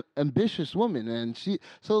very ambitious woman, and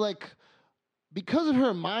because of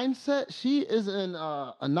her mindset, she is an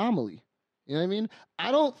anomaly. You know what I mean?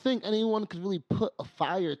 I don't think anyone could really put a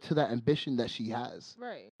fire to that ambition that she has.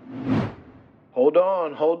 Right. Hold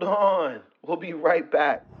on. We'll be right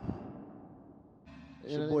back.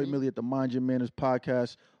 It's your boy Millie at the Mind Your Manners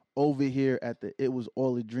podcast over here at the It Was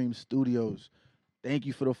All a Dream Studios. Thank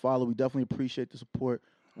you for the follow. We definitely appreciate the support.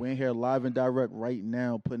 We're in here live and direct right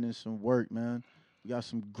now, putting in some work, man. We got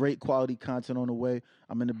some great quality content on the way.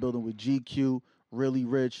 I'm in the building with GQ, Really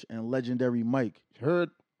Rich, and Legendary Mike. Heard?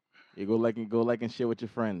 You go like and share with your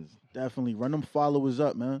friends. Definitely. Run them followers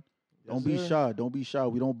up, man. Don't be shy. Don't be shy.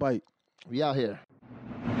 We don't bite. We out here.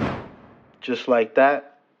 Just like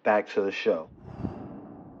that, back to the show.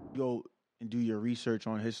 Go and do your research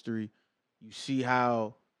on history. You see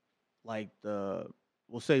how, like,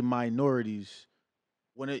 we'll say minorities,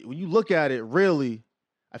 when you look at it, really,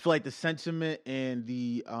 I feel like the sentiment and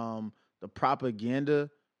the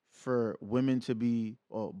propaganda for women to be,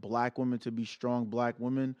 or black women to be strong black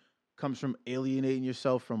women, comes from alienating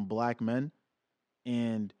yourself from black men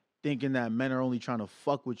and thinking that men are only trying to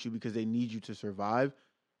fuck with you because they need you to survive,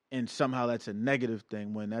 and somehow that's a negative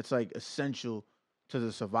thing when that's like essential to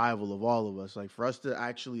the survival of all of us. Like, for us to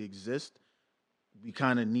actually exist, we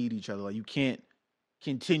kind of need each other. Like, you can't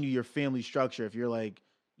continue your family structure. If you're like,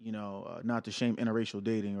 not to shame interracial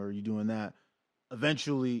dating or you doing that,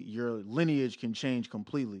 eventually your lineage can change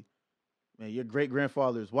completely. Man, your great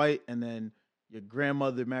grandfather is white, and then your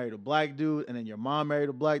grandmother married a black dude, and then your mom married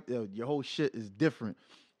a black. Your whole shit is different.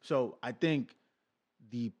 So I think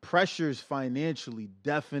the pressures financially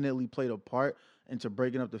definitely played a part into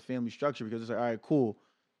breaking up the family structure because it's like, all right, cool.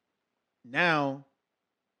 Now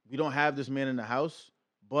we don't have this man in the house,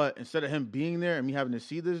 but instead of him being there and me having to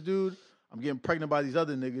see this dude, I'm getting pregnant by these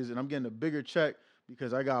other niggas and I'm getting a bigger check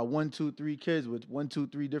because I got 1, 2, 3 kids with 1, 2,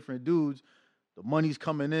 3 different dudes. The money's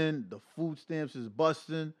coming in, the food stamps is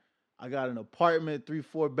busting. I got an apartment, 3,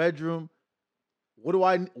 4 bedroom.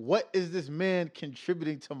 What is this man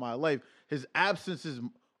contributing to my life? His absence is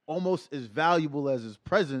almost as valuable as his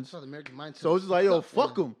presence. So the American mindset. So it's just like, yo,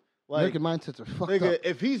 fuck him. Like, American mindsets are fucked nigga, up.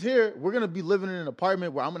 if he's here, we're gonna be living in an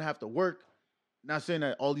apartment where I'm gonna have to work. Not saying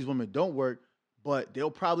that all these women don't work, but they'll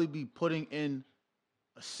probably be putting in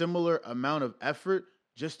a similar amount of effort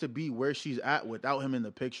just to be where she's at without him in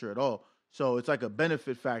the picture at all. So it's like a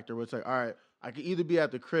benefit factor where it's like, all right, I could either be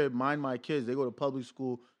at the crib, mind my kids, they go to public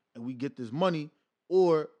school, and we get this money,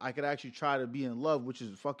 or I could actually try to be in love, which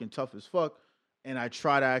is fucking tough as fuck, and I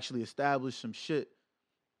try to actually establish some shit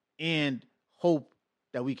and hope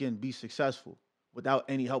that we can be successful without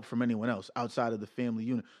any help from anyone else outside of the family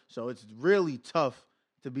unit. So it's really tough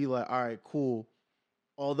to be like, all right, cool.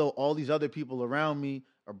 Although all these other people around me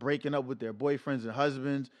are breaking up with their boyfriends and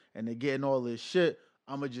husbands and they're getting all this shit,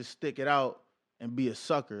 I'm going to just stick it out and be a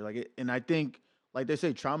sucker. And I think, like they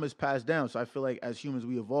say, trauma is passed down. So I feel like as humans,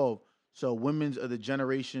 we evolve. So women's of the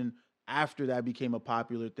generation after that became a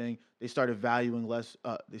popular thing. They started valuing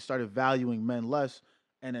men less.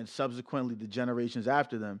 And then subsequently the generations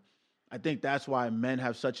after them. I think that's why men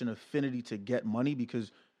have such an affinity to get money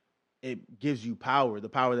because it gives you power, the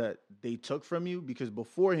power that they took from you. Because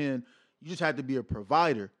beforehand, you just had to be a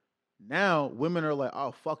provider. Now, women are like,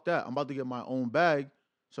 oh, fuck that. I'm about to get my own bag.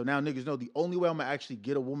 So now niggas know the only way I'm going to actually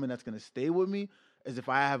get a woman that's going to stay with me is if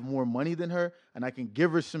I have more money than her and I can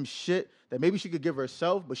give her some shit that maybe she could give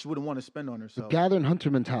herself, but she wouldn't want to spend on herself. The gather and hunter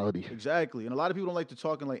mentality. Exactly. And a lot of people don't like to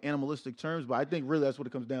talk in like animalistic terms, but I think really that's what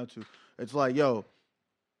it comes down to. It's like, yo,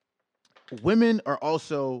 women are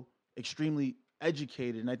also extremely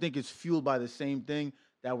educated. And I think it's fueled by the same thing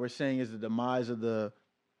that we're saying is the demise of the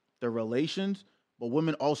relations. But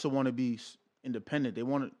women also want to be independent. They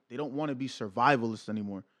don't want to be survivalists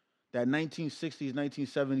anymore. That 1960s,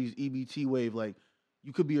 1970s EBT wave, like,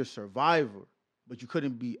 you could be a survivor, but you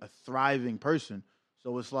couldn't be a thriving person.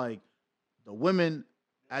 So it's like the women,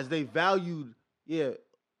 as they valued,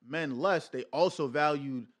 men less, they also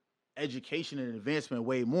valued education and advancement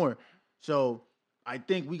way more. So I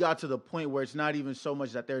think we got to the point where it's not even so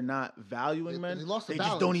much that they're not valuing men. They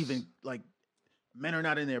just don't even, like, men are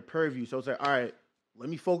not in their purview. So it's like, all right, let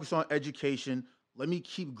me focus on education. Let me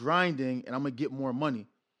keep grinding, and I'm going to get more money.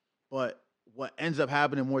 But what ends up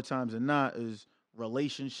happening more times than not is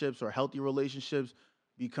relationships or healthy relationships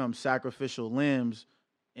become sacrificial lambs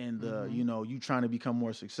and you trying to become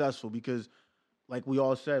more successful because like we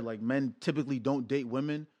all said, like men typically don't date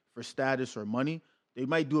women for status or money. They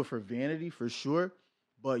might do it for vanity for sure,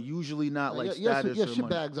 but usually not like status or money.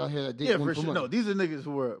 Bags out here that date for sure. No, these are niggas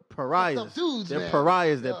who are pariahs. Dudes, they're man.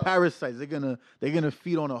 pariahs. They're parasites. They're gonna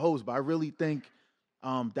feed on a host. But I really think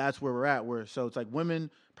that's where we're at. So it's like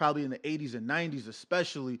women probably in the 80s and 90s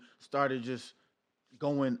especially started just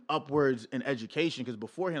going upwards in education because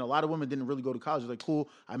beforehand a lot of women didn't really go to college. It's like, cool,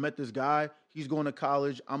 I met this guy, he's going to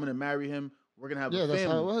college, I'm gonna marry him, we're gonna have a family. Yeah,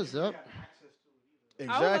 that's how it was. Yep.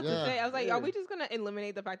 Exactly. I was about to say, I was like, are we just gonna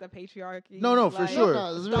eliminate the fact that patriarchy? No, for sure.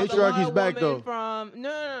 Patriarchy's back though.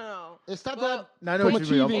 No. It's not that. I know what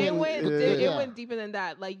you mean. It went deeper than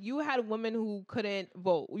that. Like you had women who couldn't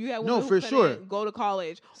vote. You had women who couldn't go to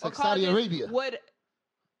college. It's like Saudi Arabia.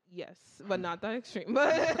 Yes, but not that extreme.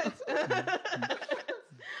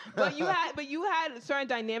 But you had certain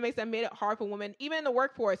dynamics that made it hard for women, even in the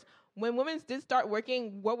workforce. When women did start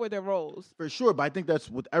working, what were their roles? For sure, but I think that's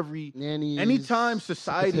with every nannies, anytime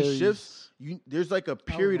society shifts, there's like a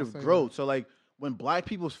period of growth. So like when black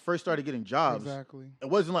people first started getting jobs, it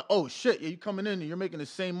wasn't like, oh shit, you coming in and you're making the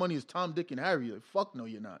same money as Tom, Dick, and Harry. Like, fuck no,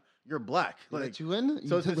 you're not. You're black. Like you in? You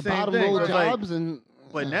so took it's the same bottom thing. roll jobs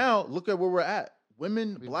But now look at where we're at.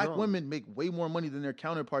 Black women make way more money than their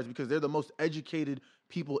counterparts because they're the most educated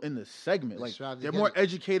people in the segment. Like they're more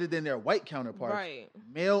educated than their white counterparts, right?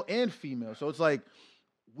 Male and female. So it's like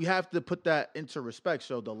we have to put that into respect.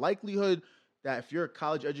 So the likelihood that if you're a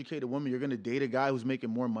college educated woman, you're going to date a guy who's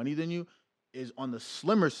making more money than you is on the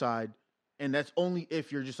slimmer side. And that's only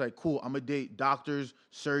if you're just like, cool, I'm going to date doctors,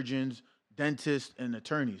 surgeons, dentists and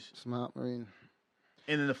attorneys. Smart Marine.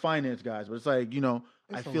 And then the finance guys. But it's like,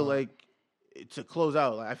 I feel like to close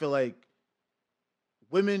out, I feel like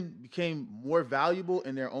women became more valuable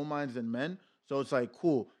in their own minds than men. So it's like,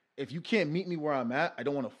 cool. If you can't meet me where I'm at, I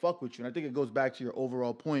don't want to fuck with you. And I think it goes back to your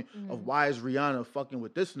overall point of why is Rihanna fucking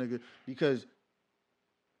with this nigga? Because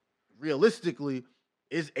realistically,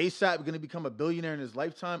 is ASAP going to become a billionaire in his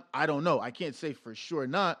lifetime? I don't know. I can't say for sure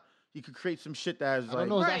not. He could create some shit that is I don't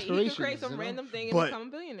know his Right, he could aspirations. create some random thing and But become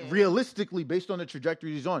a billionaire. realistically, based on the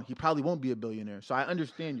trajectory he's on, he probably won't be a billionaire. So I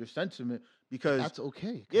understand your sentiment because That's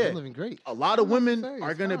okay. 'Cause Yeah. they're living great. a lot of women say,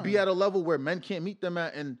 are it's going to be fine. at a level where men can't meet them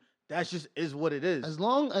at, and that just is what it is. As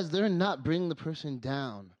long as they're not bringing the person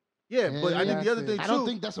down. Yeah, but I think that's the other it. thing too, I don't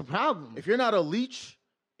think that's a problem. if you're not a leech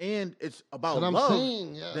and it's about That's what I'm love,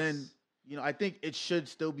 saying, yes. then I think it should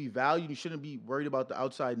still be valued. You shouldn't be worried about the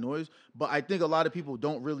outside noise. But I think a lot of people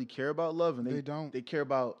don't really care about love, and They don't. They care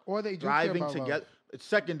about Or they do care thriving about together. love. It's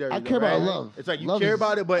secondary. I though, care about right? love. It's like you Love care is-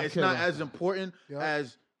 about it, but I it's care not about as that. important Yep.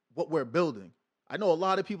 as what we're building. I know a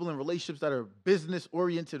lot of people in relationships that are business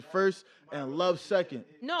oriented first and love second.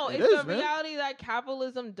 No, It it's is, the man. reality that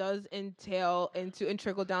capitalism does entail and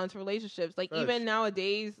trickle down to relationships. Like Facts. even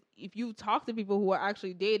nowadays, if you talk to people who are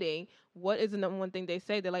actually dating, what is the number one thing they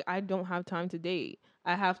say? They're like, I don't have time to date.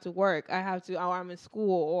 I have to work. Or I'm in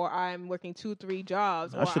school, or I'm working 2-3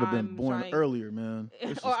 jobs. I or should have been I'm born trying- earlier, man.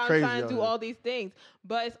 This is or I'm crazy trying to out do here. all these things.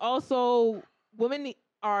 But it's also women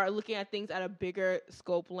are looking at things at a bigger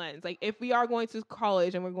scope lens. Like if we are going to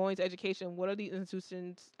college and we're going to education, what are these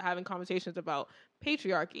institutions having conversations about?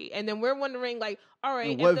 Patriarchy. And then we're wondering like, all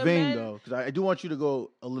right, In if what the vein men, though? Because I do want you to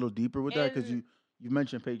go a little deeper with that because And- you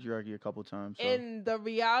mentioned patriarchy a couple times. So. in the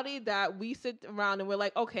reality that we sit around and we're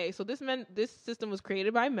like, okay, so this system was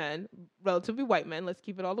created by men, relatively white men. Let's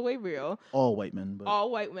keep it all the way real. All white men, but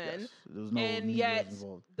All white men. yes, there was no And Negroes yet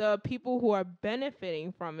involved. the people who are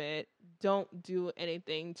benefiting from it don't do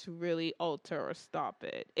anything to really alter or stop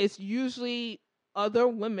it. It's usually other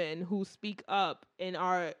women who speak up and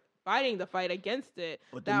are fighting the fight against it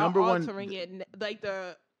But the that number are one- altering it, like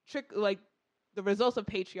the the results of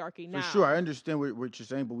patriarchy now. For sure, I understand what you're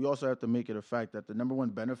saying, but we also have to make it a fact that the number one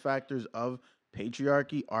benefactors of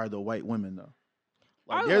patriarchy are the white women, though.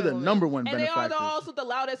 Like Are they're the women. number one and they benefactors. are also the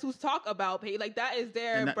loudest who talk about pay. Like that is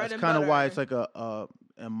their and bread that's and kind butter. of why it's like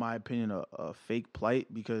in my opinion, a fake plight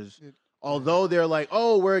because although they're like,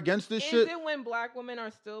 oh, we're against this Is shit. it when black women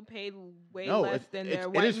are still paid way No, less than their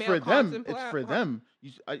it white is male for them. counterpart? It's for them.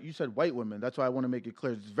 You said white women. That's why I want to make it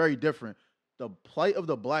clear. It's very different. The plight of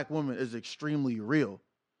the black woman is extremely real.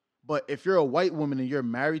 But if you're a white woman and you're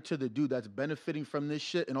married to the dude that's benefiting from this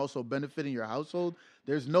shit and also benefiting your household,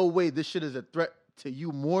 there's no way this shit is a threat to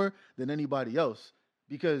you more than anybody else.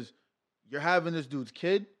 Because you're having this dude's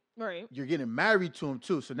kid, Right. you're getting married to him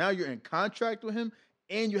too. So now you're in contract with him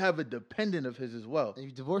and you have a dependent of his as well. If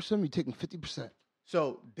you divorce them, you're taking 50%.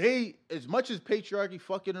 So they, as much as patriarchy,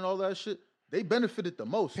 fucking and all that shit, they benefited the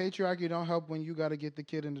most. Patriarchy don't help when you got to get the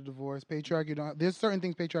kid in the divorce. Patriarchy don't. There's certain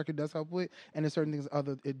things patriarchy does help with, and there's certain things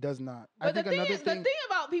it does not. But the thing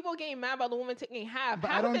about people getting mad about the woman taking half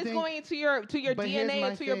But I of don't it's think- going into your but here's DNA my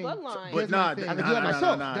and to your thing. bloodline. But Here's my nah, thing. I can do that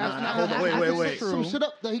myself. That's not Hold on, wait. Some shit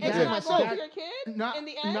up that he can it's do not myself. going to your kid Not, in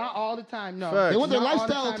the end. not all the time, no. Facts. They want their Not all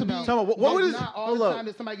the lifestyle time, to be- no. Tell me, what But was- not all hold the up. time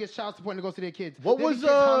that somebody gets child support to go see their kids. What They be was,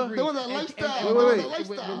 kids hungry They want that and- lifestyle. and Wait, mom wait. with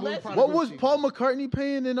Lifestyle. Louis Listen. What was Pradagucci. Paul McCartney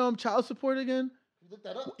paying in child support again? Look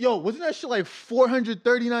that up. Yo, wasn't that shit like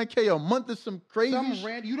 $439K a month or some crazy Some shit?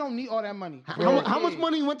 rand. You don't need all that money. How much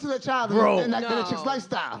money went to that child Bro. in that No. chick's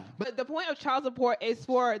lifestyle? But the point of child support is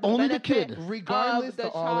for the Only the benefit kid. Regardless of the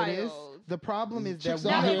of all it is, child. the problem is that Chicks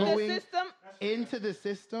Now, out we're here. if the going system, into the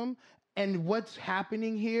system. And what's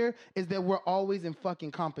happening here is that we're always in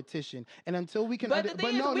fucking competition. And until we can... but the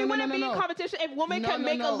thing is, we wouldn't be in competition if women can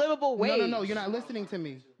make a livable wage. No, you're not listening to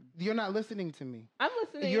me. You're not listening to me. I'm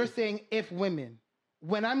listening. You're saying if women.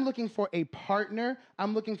 When I'm looking for a partner,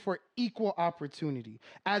 I'm looking for equal opportunity.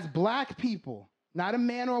 As black people, not a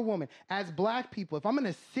man or a woman, as black people, if I'm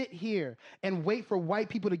going to sit here and wait for white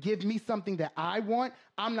people to give me something that I want,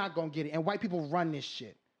 I'm not going to get it. And white people run this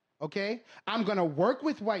shit. Okay? I'm going to work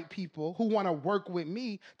with white people who want to work with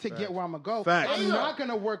me to get where I'm going to go. Facts. I'm not going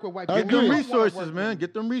to work with white I people. Get them who don't wanna resources, work man. with me.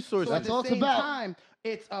 Get them resources. So at That's the all it's same about. time,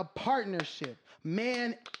 it's a partnership,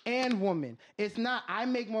 man and woman. It's not I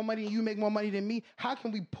make more money and you make more money than me. How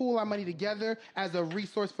can we pool our money together as a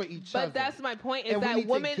resource for each other? But that's my point, is And we that need to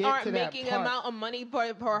women get aren't to that making an part. amount of money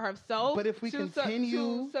for herself. But if we to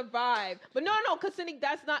continue- to survive. But no, because Cindy,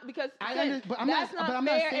 that's not because I Sin, under- but I'm that's not- not but I'm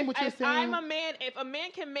not fair. saying if, what you're if I'm saying. a man, if a man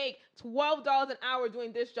can make make $12 an hour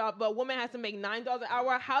doing this job, but a woman has to make $9 an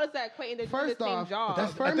hour. How does that equate into doing the same job?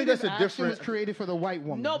 I think that's a different. Was created for the white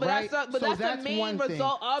woman. No, but right? that's the main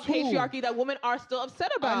result of patriarchy that women are still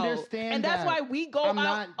upset about. Understand and that's why we go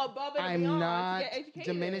out above and beyond to get educated.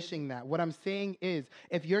 Diminishing that. What I'm saying is,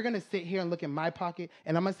 if you're gonna sit here and look in my pocket,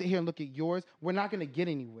 and I'm gonna sit here and look at yours, we're not gonna get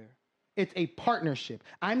anywhere. It's a partnership.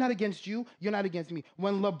 I'm not against you. You're not against me.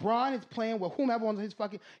 When LeBron is playing with whomever on his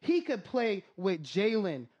he could play with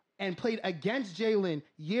Jalen and played against Jalen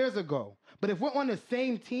years ago. But if we're on the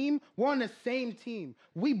same team, we're on the same team.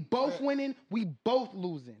 We both winning, we both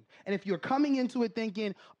losing. And if you're coming into it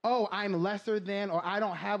thinking, oh, I'm lesser than, or I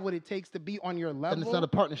don't have what it takes to be on your level. Then it's not a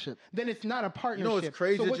partnership. Then it's not a partnership. You know what's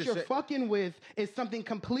crazy? So what you're fucking with is something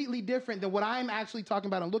completely different than what I'm actually talking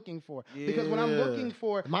about and looking for. Yeah. Because what I'm looking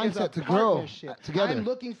for is a to partnership. Grow together. I'm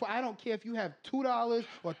looking for, I don't care if you have $2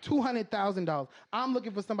 or $200,000. I'm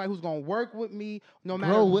looking for somebody who's going to work with me no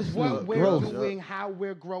matter what we're doing, how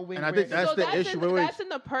we're growing. And I think that's the issue. That's in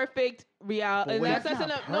the perfect reality. That's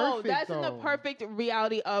in the perfect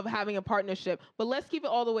reality of having a partnership. But let's keep it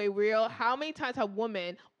all the way real. How many times have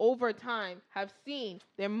women over time have seen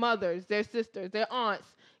their mothers, their sisters, their aunts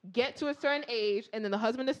get to a certain age, and then the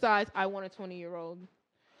husband decides, I want a 20-year-old.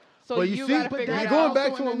 So but you see, you're going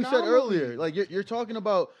back to what we said earlier. Like you're talking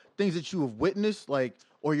about things that you have witnessed, like,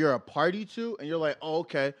 or you're a party to, and you're like, oh,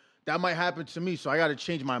 okay, that might happen to me, so I got to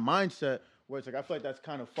change my mindset. Where it's like, I feel like that's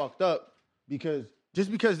kind of fucked up, because just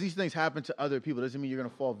because these things happen to other people doesn't mean you're gonna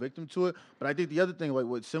fall victim to it. But I think the other thing, like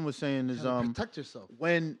what Sim was saying, is protect yourself.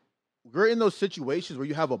 When we're in those situations where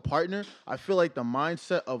you have a partner, I feel like the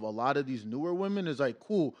mindset of a lot of these newer women is like,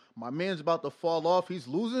 cool, my man's about to fall off, he's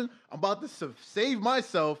losing, I'm about to save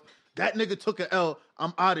myself. That nigga took an L,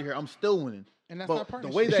 I'm out of here, I'm still winning. And that's not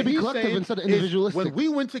partnership. The way that he's saying instead of individualistic. when we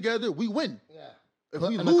win together, we win. Yeah. If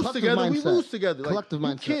we lose together, we lose together. Collective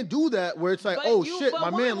mindset. You can't do that where it's like, my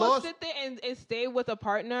man lost. Sit there and stay with a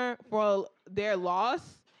partner for their loss,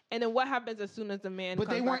 and then what happens as soon as the man? But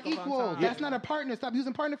they weren't equal. That's not a partner. Stop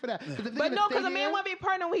using partner for that. But no, because a man won't be a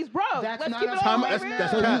partner when he's broke. Let's keep it all the way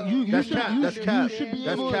real. You should be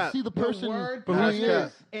able to see the person for who he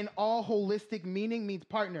is. In all holistic meaning means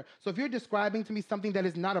partner. So if you're describing to me something that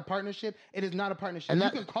is not a partnership, it is not a partnership. And you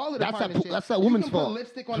can call it a partnership. That's that woman's fault. Put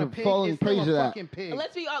lipstick on a pig. It's still a fucking pig.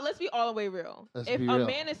 Let's be all the way real. If a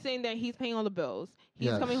man is saying that he's paying all the bills,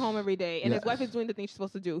 he's coming home every day, and his wife is doing the things she's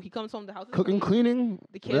supposed to do. He comes home, the house is cooking, cleaning.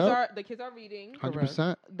 The kids are reading.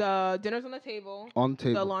 100%. The dinner's on the table.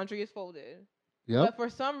 The laundry is folded. Yep. But for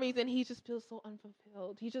some reason, he just feels so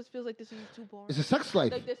unfulfilled. He just feels like this is too boring. It's a sex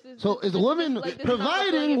life. Like, is the woman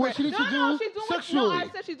providing what she needs to do sexually? I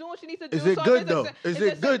said she's doing what she needs to do. Is it good though? Is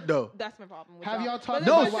it good though? That's my problem. Have y'all talked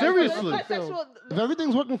No, about seriously. If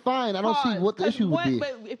everything's working fine, I don't see what the issue would be.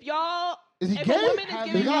 But if y'all, is he if gay? A woman is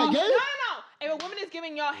giving y'all, gay? No. If a woman is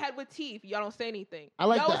giving y'all head with teeth, y'all don't say anything. I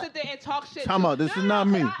like y'all that. Sit there and talk shit. Time out. This is not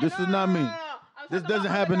me. This is not me. This doesn't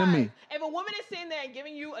happen to me. If a woman is sitting there and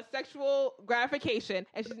giving you a sexual gratification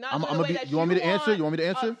and she's not doing the way that you want me to answer? You want me to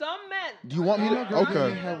answer? Some men. Do you want me to?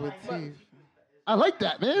 Okay. I like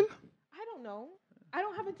that, man. I don't know. I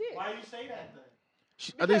don't have a dick. Why do you say that then?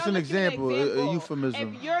 I think it's an example, a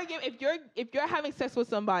euphemism. If you're having sex with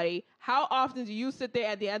somebody, how often do you sit there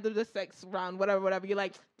at the end of the sex round, whatever? You're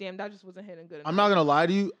like, damn, that just wasn't hitting good enough. I'm not gonna lie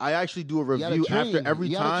to you. I actually do a review after every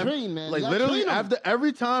time. Like literally after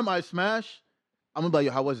every time I smash, I'm gonna be like,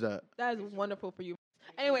 yo, how was that? That is wonderful for you.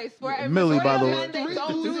 Anyways, for Millie, by the way. men, they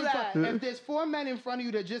don't do that. If there's 4 men in front of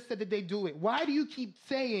you that just said that they do it, why do you keep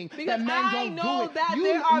saying because that men don't do it? I know that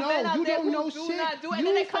there are men out there who do not do it. And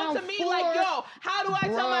then they come to me like, yo, how do I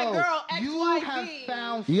tell my girl X,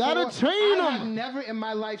 Y, Z? You gotta train them. I have never in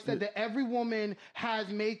my life said that every woman has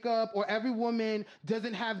makeup or every woman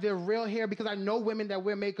doesn't have their real hair, because I know women that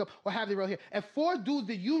wear makeup or have their real hair. If 4 dudes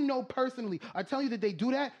that you know personally are telling you that they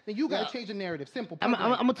do that, then you gotta change the narrative. Simple. I'm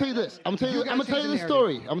gonna tell you this. I'm gonna tell you this story.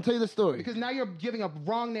 I'm gonna tell you this story. Because now you're giving a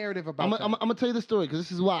wrong narrative about that. I'm gonna tell you this story because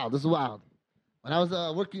this is wild. When I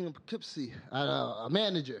was working in Poughkeepsie, I had a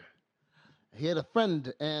manager. He had a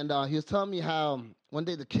friend, and he was telling me how one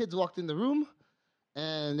day the kids walked in the room,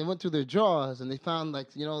 and they went through their drawers, and they found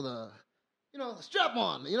the strap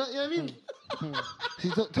on. You know what I mean? He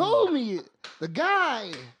told me the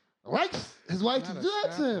guy likes his wife to do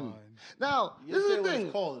that to him. Now, this is the thing.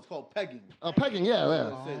 It's called pegging. Pegging,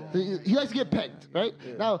 yeah. He likes to get pegged, right?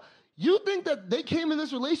 Yeah. Now, you think that they came in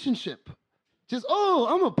this relationship just,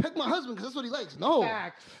 I'm going to peg my husband because that's what he likes. No.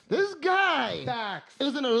 Facts. This guy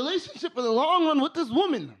is in a relationship for the long run with this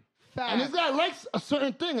woman. Facts. And this guy likes a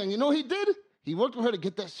certain thing. And you know what he did? He worked with her to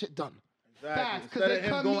get that shit done. Facts, because they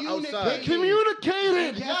They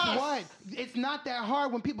communicated. Guess what? It's not that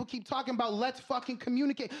hard when people keep talking about let's fucking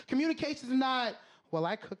communicate. Communication is not, well,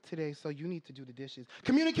 I cooked today, so you need to do the dishes.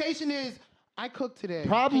 Communication is, I cooked today.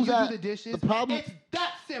 Can you do the dishes? It's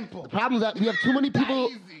that simple. The problem is that we have too many people.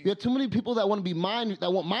 We have too many people that want to be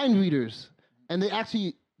want mind readers, and they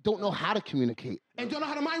actually don't know how to communicate. And don't know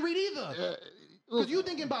how to mind read either. Because you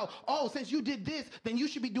thinking about, oh, since you did this, then you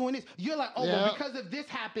should be doing this. You're like, oh, well, because of this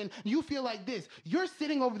happened, you feel like this. You're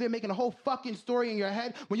sitting over there making a whole fucking story in your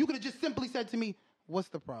head when you could have just simply said to me, what's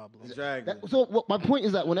the problem? Exactly. So my point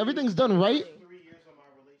is that when everything's done right,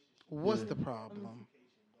 what's the problem?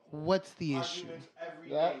 What's the issue?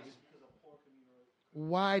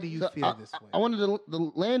 Why do you feel this way? I wanted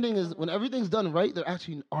the landing is when everything's done right, there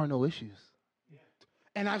actually are no issues.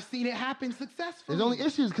 And I've seen it happen successfully. There's only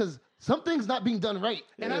issues because something's not being done right.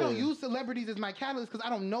 And I don't use celebrities as my catalyst because I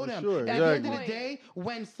don't know them. Sure, and at the end of the day,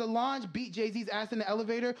 when Solange beat Jay-Z's ass in the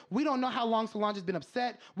elevator, we don't know how long Solange has been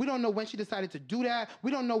upset. We don't know when she decided to do that.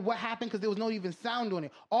 We don't know what happened because there was no even sound on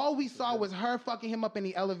it. All we saw was her fucking him up in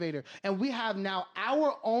the elevator. And we have now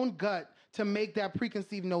our own gut to make that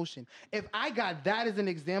preconceived notion. If I got that as an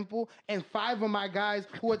example, and 5 of my guys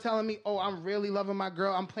who are telling me, oh, I'm really loving my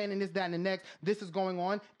girl, I'm planning this, that, and the next, this is going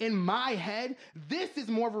on, in my head, this is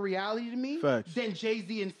more of a reality to me than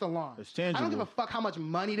Jay-Z and Solange. It's tangible. I don't give a fuck how much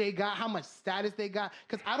money they got, how much status they got,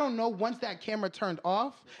 because I don't know once that camera turned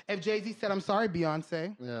off, if Jay-Z said, I'm sorry,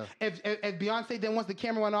 Beyonce. Yeah. If Beyonce then, once the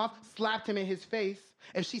camera went off, slapped him in his face,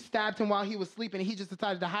 if she stabbed him while he was sleeping and he just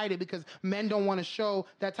decided to hide it because men don't want to show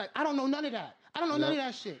that type. I don't know none of that. I don't know none of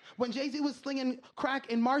that shit. When Jay-Z was slinging crack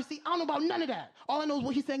in Marcy, I don't know about none of that. All I know is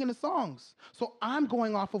what he's saying in the songs. So I'm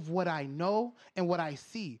going off of what I know and what I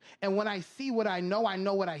see. And when I see what I know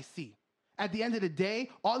what I see. At the end of the day,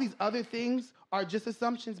 all these other things are just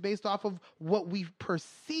assumptions based off of what we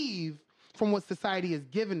perceive from what society has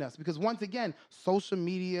given us. Because once again, social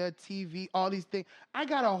media, TV, all these things. I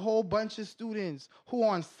got a whole bunch of students who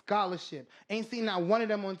are on scholarship. Ain't seen not one of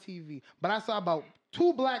them on TV. But I saw about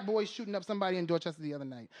 2 black boys shooting up somebody in Dorchester the other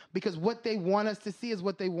night. Because what they want us to see is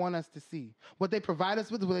what they want us to see. What they provide us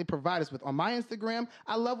with is what they provide us with. On my Instagram,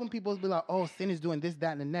 I love when people be like, oh, Sin is doing this,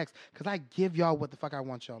 that, and the next. Because I give y'all what the fuck I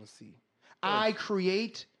want y'all to see. I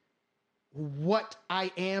create what I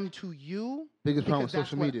am to you. Biggest problem with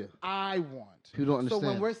social media. I want. People don't understand. So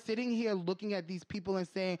when we're sitting here looking at these people and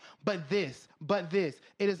saying, but this,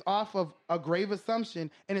 it is off of a grave assumption,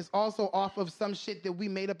 and it's also off of some shit that we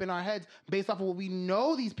made up in our heads based off of what we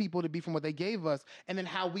know these people to be from what they gave us, and then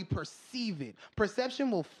how we perceive it.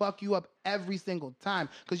 Perception will fuck you up every single time,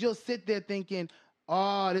 because you'll sit there thinking,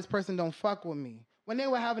 oh, this person don't fuck with me, when they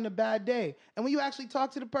were having a bad day. And when you actually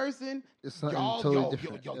talk to the person, it's totally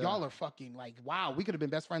different. Y'all are fucking like, wow, we could have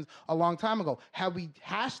been best friends a long time ago. Had we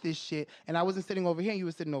hashed this shit, and I wasn't sitting over here and you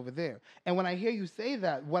were sitting over there. And when I hear you say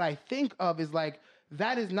that, what I think of is like,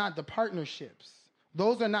 that is not the partnerships.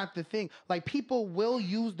 Those are not the thing. Like, people will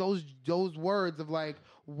use those words of like,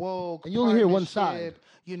 whoa, and you only hear one side.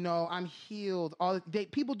 You know, I'm healed.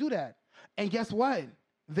 People do that. And guess what?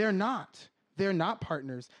 They're not. They're not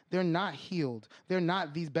partners. They're not healed. They're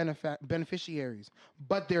not these beneficiaries.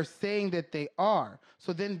 But they're saying that they are.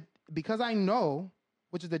 So then, because I know,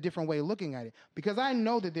 which is a different way of looking at it, because I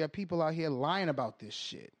know that there are people out here lying about this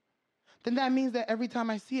shit, then that means that every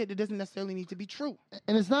time I see it, it doesn't necessarily need to be true.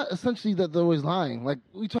 And it's not essentially that they're always lying. Like,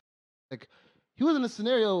 we talk, like, he was in a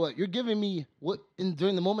scenario where you're giving me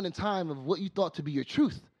during the moment in time of what you thought to be your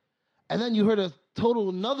truth. And then you heard a total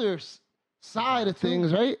another side of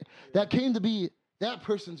things, right? That came to be that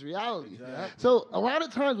person's reality. Exactly. So a lot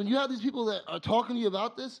of times when you have these people that are talking to you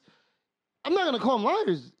about this, I'm not going to call them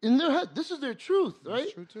liars. In their head, this is their truth, right?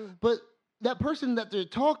 That's true too. But that person that they're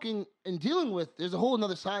talking and dealing with, there's a whole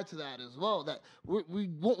other side to that as well that we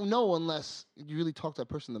won't know unless you really talk to that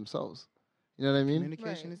person themselves. You know what I mean?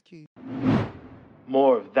 Communication is key.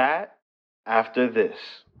 More of that after this.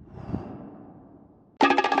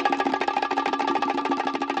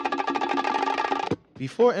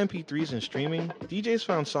 Before MP3s and streaming, DJs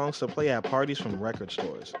found songs to play at parties from record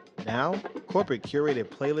stores. Now, corporate curated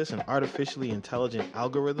playlists and artificially intelligent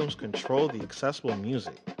algorithms control the accessible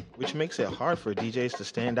music, which makes it hard for DJs to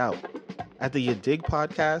stand out. At the Yoked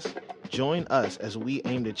podcast, join us as we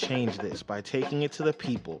aim to change this by taking it to the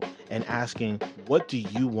people and asking, what do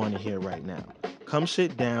you want to hear right now? Come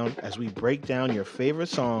sit down as we break down your favorite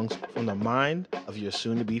songs from the mind of your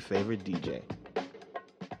soon-to-be favorite DJ.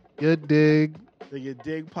 Good dig. The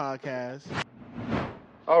Yoked podcast.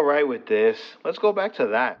 All right with this. Let's go back to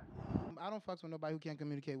that. I don't fuck with nobody who can't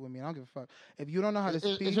communicate with me. I don't give a fuck. If you don't know how to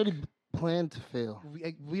speak... It's already planned to fail.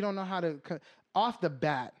 We don't know how to... Off the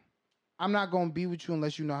bat, I'm not gonna be with you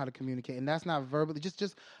unless you know how to communicate, and that's not verbally.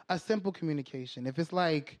 Just a simple communication. If it's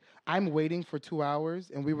like I'm waiting for 2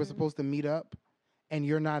 hours and we were supposed to meet up, and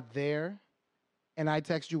you're not there, and I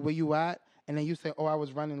text you where you at, and then you say, "Oh, I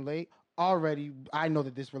was running late." Already, I know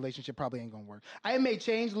that this relationship probably ain't gonna work. I may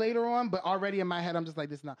change later on, but already in my head, I'm just like,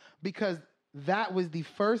 this not because that was the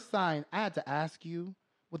first sign. I had to ask you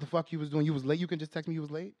what the fuck you was doing. You was late. You can just text me you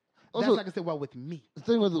was late. Also, That's not gonna sit well with me. The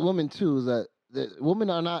thing with women too is that women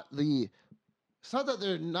are not the. It's not that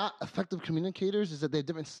they're not effective communicators. It's that they have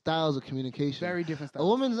different styles of communication. Very different styles. A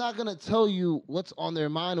woman's not gonna tell you what's on their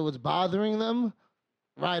mind or what's bothering them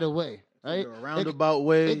right away. Right? A roundabout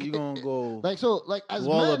way, you're gonna go like as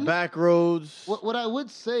all men, the back roads. What I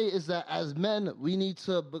would say is that as men, we need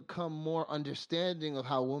to become more understanding of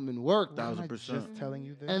how women work. 1,000%. Just telling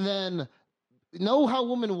you this. And then know how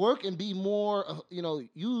women work and be more,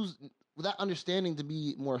 use that understanding to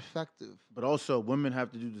be more effective. But also, women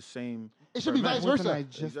have to do the same. It should be vice versa.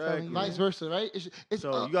 Exactly. Vice versa, right?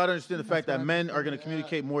 So you got to understand the fact that men are going to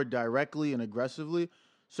communicate more directly and aggressively.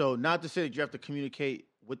 So not to say that you have to communicate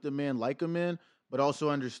with the man like a man, but also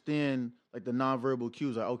understand like the nonverbal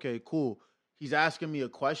cues. Like, okay, cool. He's asking me a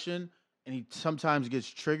question, and he sometimes gets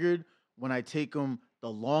triggered when I take him the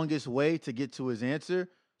longest way to get to his answer.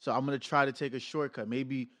 So I'm going to try to take a shortcut,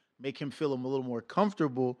 maybe make him feel a little more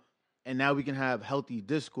comfortable, and now we can have healthy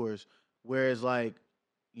discourse. Whereas like,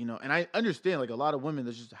 and I understand like a lot of women,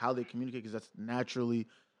 that's just how they communicate because that's naturally,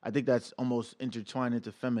 I think that's almost intertwined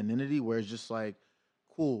into femininity where it's just like,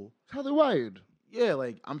 cool. That's how they're wired. Yeah,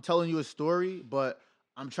 like I'm telling you a story, but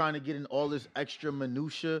I'm trying to get in all this extra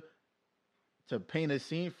minutia to paint a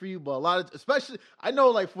scene for you. But a lot of, especially, I know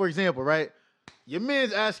like, for example, right? Your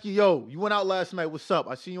man's asking, yo, you went out last night. What's up?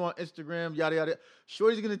 I see you on Instagram, yada, yada.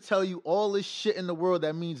 Shorty's going to tell you all this shit in the world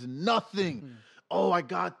that means nothing. Mm-hmm. Oh, I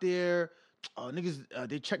got there. Niggas,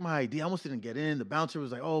 they checked my ID. I almost didn't get in. The bouncer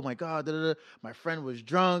was like, oh, my God. Da, da, da. My friend was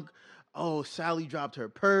drunk. Oh, Sally dropped her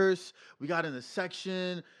purse. We got in the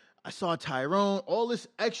section. I saw Tyrone. All this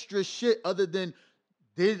extra shit other than,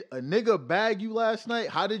 did a nigga bag you last night?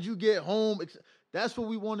 How did you get home? That's what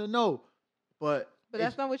we want to know. But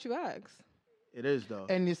that's not what you asked. It is though,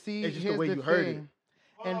 and you see, it's just the way you heard it.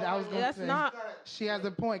 And I was gonna say, not. She has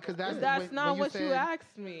a point because that's not what you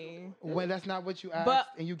asked me. When that's not what you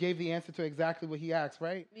asked, and you gave the answer to exactly what he asked,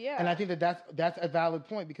 right? Yeah. And I think that's a valid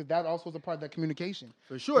point because that also is a part of that communication.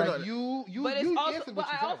 For sure. Like but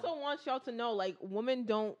I also want y'all to know, like, women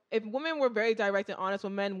don't. If women were very direct and honest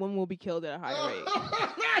with men, women will be killed at a higher rate.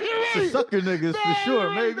 The sucker niggas for sure,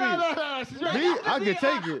 maybe. Me, I could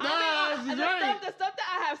take it. The stuff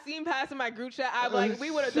that I have seen pass in my group chat, I'm like,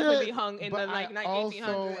 we would have definitely been hung in the like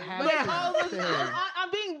 1800s.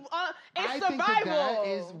 I'm being. It's survival. I think that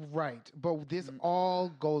is right, but this all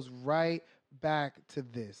goes right back to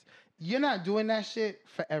this. You're not doing that shit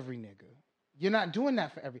for every nigga. You're not doing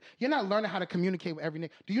that for every. You're not learning how to communicate with every nigga.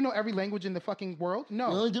 Do you know every language in the fucking world? No.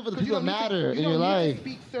 You only do it for the people that matter in your life. You don't need to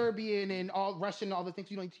speak Serbian and all Russian and all the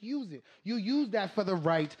things. You don't need to use it. You use that for the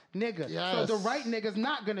right nigga. Yes. So the right nigga's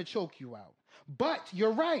not gonna choke you out. But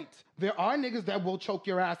you're right. There are niggas that will choke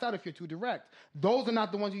your ass out if you're too direct. Those are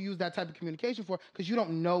not the ones you use that type of communication for because you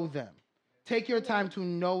don't know them. Take your time to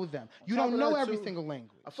know them. You don't know every single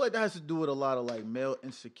language. I feel like that has to do with a lot of like male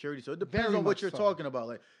insecurity. So it depends on what you're talking about.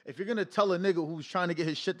 Like if you're gonna tell a nigga who's trying to get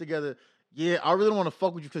his shit together, yeah, I really don't want to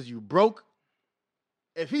fuck with you because you broke.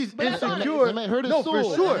 If he's insecure, it might hurt his no, soul.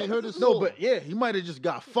 for sure. It might hurt his no, soul. but yeah, he might have just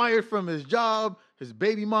got fired from his job. His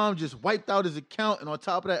baby mom just wiped out his account, and on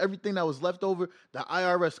top of that, everything that was left over, the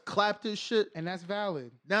IRS clapped his shit. And that's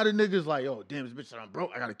valid. Now the nigga's like, "Yo, damn, this bitch said I'm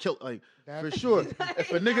broke. I gotta kill." Like for sure,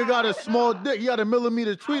 if a nigga got a small dick, he got a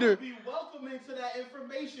millimeter tweeter. I would be welcoming to that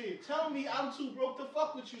information. Tell me I'm too broke to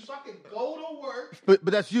fuck with you, so I can go to work. But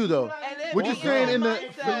that's you though. What you saying in the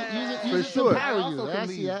for sure?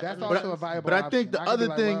 That's also a viable. But I think the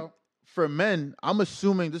other thing. For men, I'm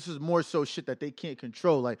assuming this is more so shit that they can't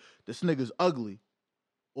control. Like, this nigga's ugly.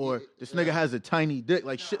 Or this nigga has a tiny dick.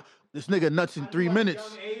 Like, shit, this nigga nuts in 3 minutes.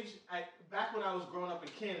 At a young age, back when I was growing up in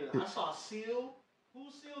Canada, I saw Seal.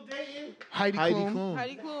 Who's Seal dating? Heidi Klum.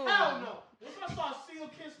 Hell no. Once I saw Seal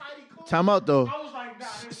kiss Heidi Klum, time out, though. I was like, nah,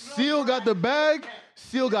 Seal got the bag.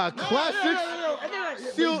 Seal got classics.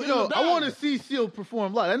 Seal, yo, I want to see Seal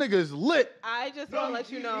perform live. That nigga is lit. I just want to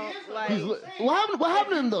let you know, like, what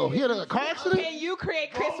happened to him though? He had a car accident. Can you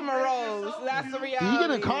create Chris Morose? That's the reality. Did he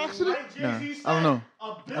get in a car accident? Nah, I don't know.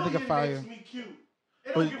 I think a fire. Makes me cute.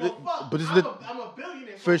 It don't give a fuck. But it's I'm a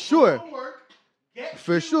billionaire. For sure.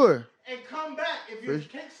 For sure. And come back. If your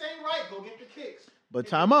kicks ain't right, go get the kicks. But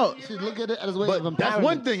time out. You should look at it as a way of empowerment. That's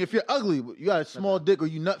one thing. If you're ugly, you got a small dick or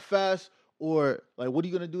you nut fast, or like, what are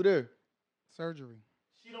you gonna do there? Surgery.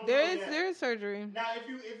 There is surgery. Now, if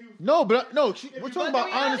you No, but no, we're talking about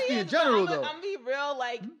the reality honesty in is, general, though. I'm be real,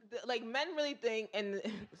 like men really think, and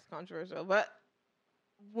it's controversial, but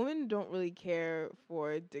women don't really care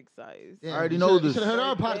for dick size. Yeah, I already you know should've- this. You should have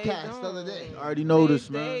heard our They podcast the other day. don't. I already know this,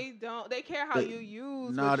 man. They don't. They care how you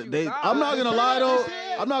use. Nah, what you got. I'm not gonna lie though.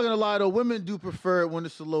 Like, I'm not gonna lie though. Women do prefer it when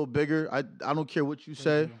it's a little bigger. I don't care what you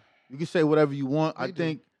say. You can say whatever you want. I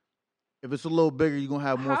think if it's a little bigger, you're gonna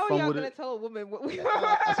have more how are fun y'all with gonna it. tell a woman what we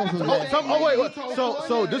Wait.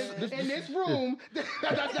 So this in this room, that's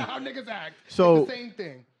not how niggas act. So it's the same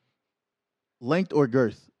thing. Length or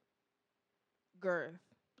girth? girth.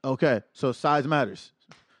 Okay, so size matters.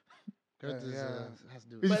 Girth is, has to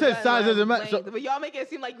do with You it. said size doesn't matter. So, But y'all make it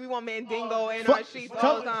seem like we want Mandingo in fuck- our sheets fuck-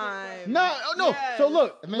 all the time. no. Yes. So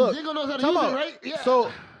look, I mean, look. Dingo knows how to Time use out. it, right? Yeah.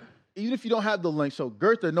 So even if you don't have the length, so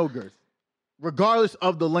girth or no girth, regardless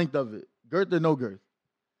of the length of it, girth or no girth.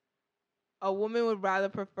 A woman would rather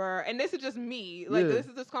prefer, and this is just me. Like Yeah. this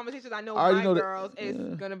is just conversations I know I already my know that- girls is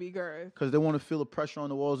yeah. gonna be girth. Because they want to feel the pressure on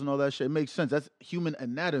the walls and all that shit. It makes sense. That's human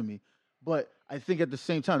anatomy. But I think at the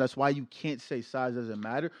same time, that's why you can't say size doesn't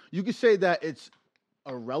matter. You can say that it's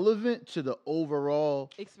irrelevant to the overall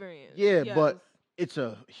Experience. Yeah, Yes. but it's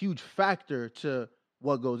a huge factor to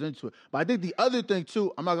what goes into it. But I think the other thing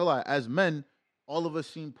too, I'm not gonna lie, as men, all of us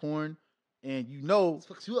seen porn, and you know, This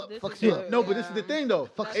fucks you up. This Fucks is you good. up. no, but this is the thing though.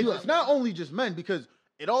 Fucks It's, you it's up. not only just men because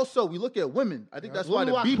it also we look at women. I think that's why Women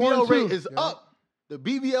the watch BBL porn, rate too. is Yeah. up. The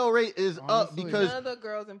BBL rate is up Honestly. because None of the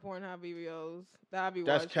girls in porn have BBOs. That I be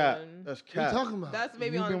that's watching. cat. That's What are you cat. talking about? That's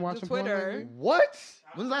maybe You've been on watching porn Twitter. lately? What?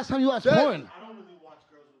 When's the last time you watched That- porn?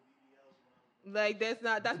 Like that's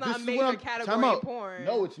not This a is what major I'm- category time in out. porn.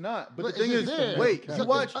 No, it's not. But But the thing it's is, just there. wait, It's you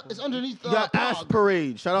watch. It's underneath You got Ass Pog.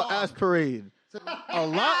 Parade. Shout out Pog. Ass Parade. A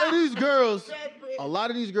lot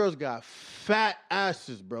of these girls got fat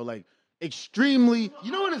asses, bro. Like extremely.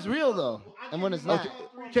 You know when it's real though, and when it's not.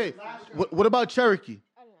 Okay, what about Cherokee?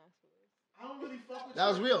 That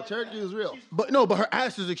was real. Cherokee was real. But her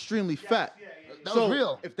ass is extremely fat. That So was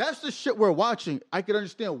real. if that's the shit we're watching, I can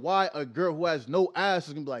understand why a girl who has no ass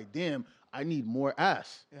is gonna be like, damn, I need more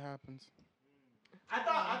ass. It happens. I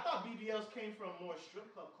thought BBLs came from more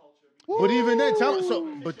strip club culture. But even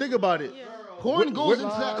then, but think about it. Porn goes Where-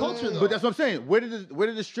 into that culture though. But that's what I'm saying. Where did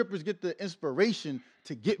the strippers get the inspiration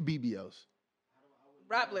to get BBLs?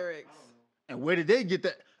 Rap lyrics. And where did they get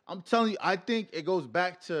that? I'm telling you, I think it goes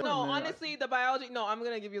back to No, man, honestly, the biology. No, I'm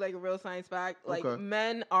gonna give you like a real science fact. Like Okay.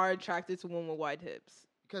 men are attracted to women with wide hips.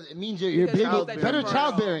 Because it means you're Because better, that better you're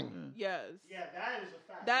childbearing. fertile. Yes. Yeah, that is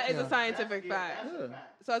a fact. That is Yeah. a scientific fact. That's a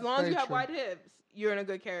fact. So as long as Very you have true. wide hips, you're in a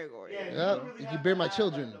good category. Yeah, Yep. really You have bear to my have,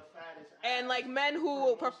 children. like, the fattest And ass. like men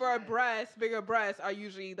who prefer breasts, bigger breasts, are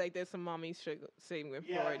usually like there's some mommy shit, Sigmund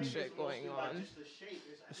Yeah, I Freud think shit it's going mostly, like, on. just the shape.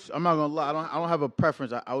 I'm not gonna lie. I don't have a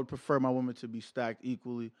preference. I would prefer my woman to be stacked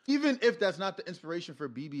equally, even if that's not the inspiration for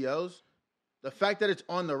BBLs. The fact that it's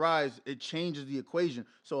on the rise, it changes the equation.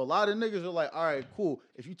 So a lot of niggas are like, all right, cool.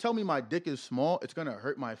 If you tell me my dick is small, it's gonna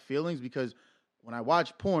hurt my feelings because when I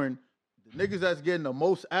watch porn, the niggas that's getting the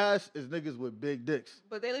most ass is niggas with big dicks.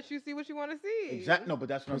 But they let you see what you want to see. Exactly. No, but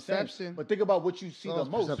that's what I'm saying. Perception. But think about what you see Oh, the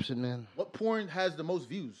most. perception, man. What porn has the most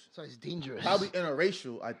views? So it's dangerous. Probably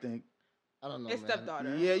interracial, I think. I don't know. It's man.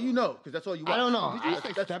 stepdaughter. Yeah, you know, because that's all you watch. I don't know. Did you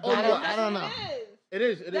say That's stepdaughter? all you watch. I don't know. It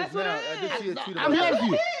is. That's what now. it I did see a is. tweet I'm about here that.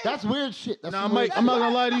 with you. That's weird shit. That's Nah, some Mike, weird I'm not shit.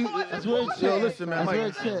 gonna lie to you. That's weird Yo, shit. listen, man, That's Mike.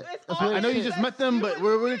 weird shit. That's I weird know you shit. just met them, but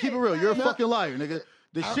we're gonna keep it real. You're a fucking liar, nigga.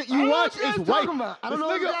 The shit I you don't know watch what you is guys white. talking about. I This don't know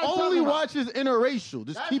what you nigga guys only talking about. watches interracial.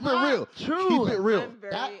 Just That's keep it not real. true. Keep it real.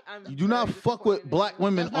 I'm You do not very fuck with disappointed black in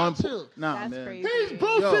women That's on. not true. Nah, That's man. crazy. He's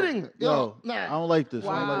bullshitting. Yo, Nah. I don't like this.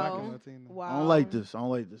 I don't like Wow. this. Black and Latino. Wow. I don't like this. I don't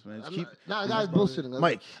like this, man. Just I'm keep. not, nah, guy's bullshitting.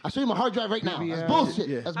 Mike. I'll show you my hard drive right now. BBL. That's bullshit.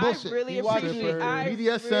 Yeah. That's I bullshit. really You watch appreciate. I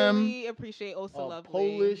BDSM, really appreciate Osa Lovely.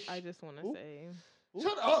 Polish- I just want to Who? say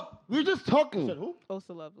Shut up. We were just talking. Said who?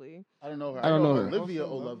 Osa Lovely. I don't know her. I don't know her. Olivia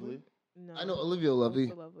Also O'Lovely. No. I know Olivia Lovely.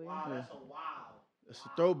 Osa Lovely. Wow, that's a wow. It's a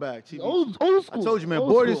throwback. TV. Old I school. told you, man. Old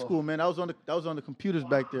Boarding school, man. That was on the computers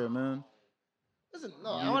back there, man. Listen, no,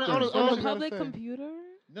 You I want think? to. On a gotta public say. computer?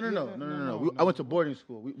 No. I went to boarding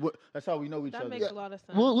school. That's how we know each That other. makes a lot of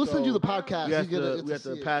sense. We'll send you the So, podcast. we have You to- get we have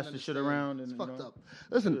to see it pass and the shit understand. around It's and, fucked you know. up.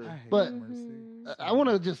 Listen, Yeah. I hate but Mercy. I want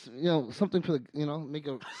to just something for the make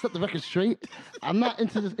a set the record straight. I'm not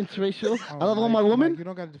into this interracial. Oh, I love all Mike, my women. Mike, you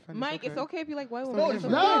don't gotta defend. Mike, it's okay if you like white No, women. it's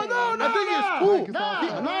It's not. okay. No, I think it's cool. Mike, it's all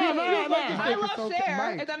fine. Nah. I love Mike.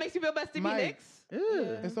 Cher. If that makes you feel best, Stevie Mike. Nicks.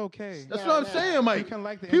 It's okay. That's what I'm saying, Mike. You can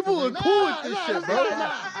like the People are interracial. cool with this shit, bro.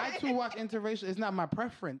 I too watch interracial. It's not my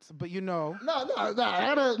preference, but you know. No. I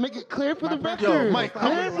gotta make it clear for the record. Yo, Mike,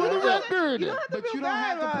 clear for the record. You don't have to But feel you don't bad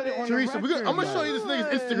have to about put it on Teresa, the record. I'm gonna show you this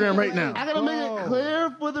nigga's Instagram right now. I gotta make it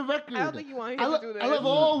clear for the record. I don't think you want him I to do this. I love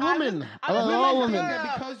all women. I love all women.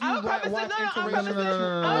 Because you I'm watch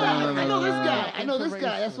interracial. I know this guy. I know this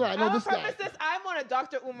guy. That's why I know this guy. preface this. I'm on a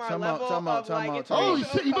Dr. Umar Time out, level time out, of time like out, time out. Holy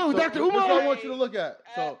shit, you been with Dr. This is what I Umar? want you to look at.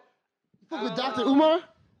 So, Fuck with Dr. Umar?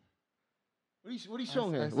 What are you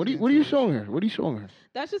showing her? What are you showing her? What are you showing her?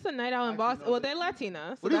 That's just a night out in Boston. Well, they're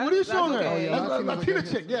Latina. So What are you showing her? okay. yeah, That's Latinas Latina are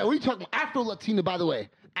good. chick. Yeah, what are you talking about? Afro Latina, by the way.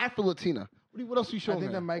 Afro Latina. What else are you I showing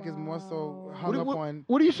think her? that Mike is more so hung up on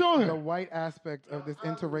What are you showing the her? white aspect of this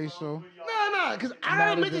interracial. No, because I gotta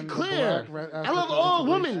rather make than it the clear. black I love aspect of all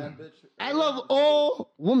the women. I love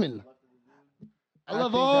all women. I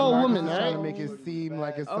love all women, Trying to right? make it seem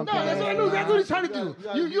like it's Okay. something. No, that's what I know exactly what he's trying to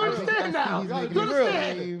do. You understand now. You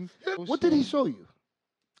understand. What did he show you?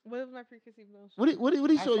 What is my preconceived notion? What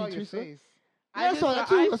did he I show saw you, your Teresa? face. Yeah, I saw that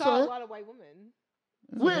too. I I saw saw it. a lot of white women.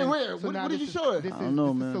 Where? So now What did you this is- show her? This I is, don't know,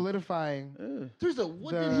 this is man. solidifying. Teresa,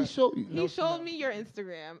 what did The- he show you? He showed me your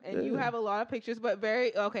Instagram, and you have a lot of pictures, but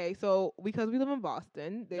very okay. So because we live in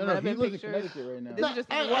Boston, there might have been pictures. right now. This is just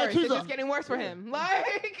getting worse. It's Teresa. just getting worse for him.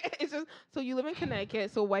 Like it's just so you live in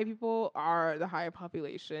Connecticut, so white people are the higher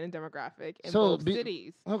population demographic in So both be-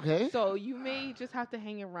 cities. Okay. So you may just have to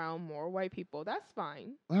hang around more white people. That's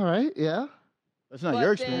fine. All right. Yeah. That's not But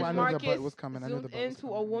your then Oh, I experience. knew the Marcus butt was coming. I knew the zoomed butt was into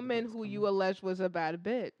coming. a I knew the woman butt was who coming. you alleged was a bad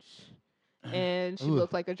bitch, and she Ugh.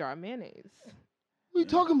 looked like a jar of mayonnaise. What are you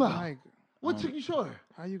talking about? Mike, What chick you show her?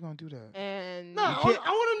 how you gonna do that? And No, I can't-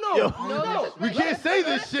 want to know. Yo, No, we can't say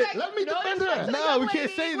this shit. Let me defend disrespect her. to the No, young we can't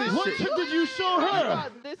lady. say this What shit. chick did you show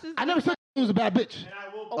her? This is. I never said she was a bad bitch.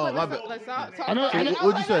 Oh, my let's bad. not- let's not talk I know- about I it. know-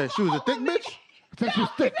 What'd you say? She was a thick bitch? I said she was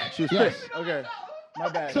thick. She was Yes. thick. Okay. My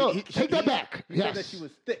bad. So He- take that back. He said Yes. that she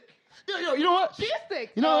was thick. Yo, you know what? She is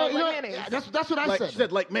thick. You know what? like You know, mayonnaise. yeah, that's what I Like said. she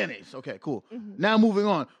said, like mayonnaise. Okay, cool. Now moving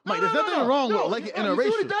on. Mike, there's nothing wrong with like You interracial. see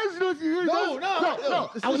what it does? You see what it No, does? no.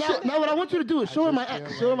 This is shit. Now what I want you to do is show her my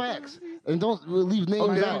ex. Show her my ex, and don't leave names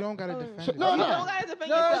Mike, you out. don't gotta defend it. No, You no. don't gotta defend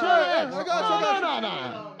No, yourself. sure, yeah. I got you, I got you.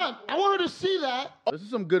 No. I want her to see that. This is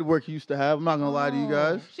some good work he used to have. I'm not gonna lie to you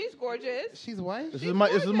guys. She's gorgeous. She's white. This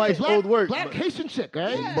is Mike's old work. Black Haitian chick,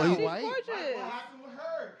 right? Yeah, But he- she's White? gorgeous.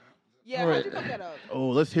 Yeah, Alright. how'd you fuck that up? Oh,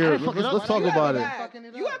 let's hear it. fuck it up. Let's talk You about gotta it. go Fucking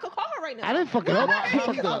back. it You up. gotta call her right now. I didn't fuck it up. Call She her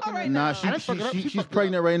fucked it up. right Nah, now. I didn't fuck it up. She she's fucked it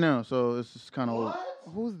pregnant right now, so this is kind of old.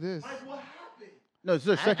 Who's this? No, it's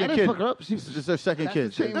her I second didn't kid. fuck her up. This is her second That's kid.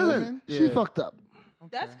 the same Listen, woman? she Yeah. fucked up.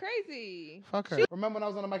 That's crazy. Fuck her. Remember when I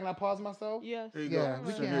was on the mic and I paused myself? Yes. Here you Yeah, go.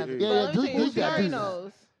 we So can't here- have here it. you Yeah, go. yeah, Let me delete tell you, she that. already delete that.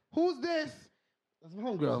 knows. Who's this? That's my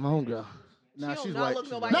homegirl. My homegirl. Nah, She she's don't not white. look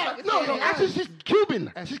She's nobody white. fucking No. serious. Actually, she's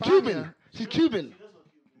Cuban. She's Cuban. She's Cuban.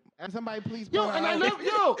 And somebody please Yo, point and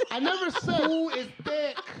out I never said. who is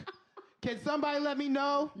thick. Can somebody let me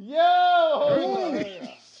know? Yo!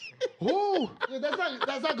 Who? Yeah,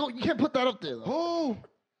 that's not going. You can't put that up there. Though. Who?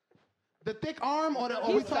 The thick arm or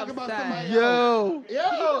we He's talking about upset. somebody else?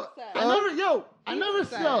 Yo! I never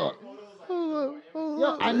said.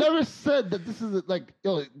 Yo, I never said that this is like.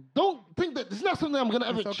 Yo, don't think that this is not something I'm gonna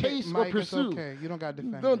ever It's okay, chase Mike, or pursue. It's okay. You don't got to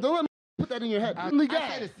defend Don't it. let me put that in your head. I I'm the say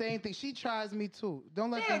guy. the same thing. She tries me too.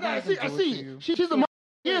 Don't let Yeah, them I guys see. do I it to see. you. She's a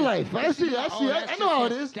your life. I see. I know how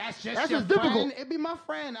it is. That's That's your just difficult. friend. It be my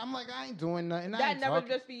friend. I'm like, I ain't doing nothing. I That ain't never talking.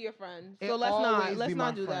 just be your friend. It So let's always not be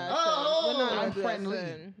my do friend. that. Oh, We're not I'm gonna do that, friendly.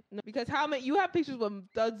 son. No, because how many you have pictures with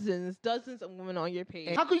dozens of women on your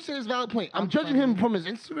page. How could you say this valid point? I'm I'm judging him from his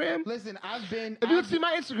Instagram. Listen, I've been. If you I've could see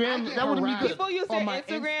my I Instagram, get that wouldn't be harassed. good. People use On their my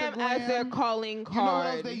Instagram as their Instagram, calling You know what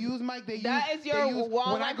else card. they use, Mike? They use. That is your they use,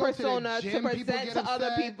 when I Walmart go to the persona to gym, people present get to other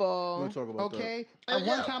upset. people. We'll talk about Okay. that. And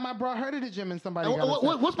one time I brought her to the gym and somebody And got upset.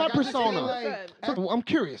 what's my Like, I just feel persona? like- So, I'm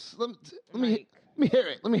curious. Let me hear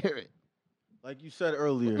it. Let me hear it. Like you said Let me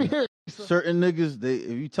earlier, hear it. certain niggas,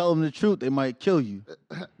 if you tell them the truth, they might kill you.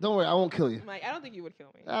 Don't worry, I won't kill you. Mike, I don't think you would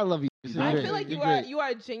kill me. I love you. You're I great. feel like You're you great. are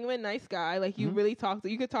a genuine nice guy. Like you Mhm. really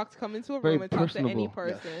you could come into a Very room and talk to any personable.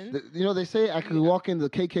 person. You know, they say I could walk into the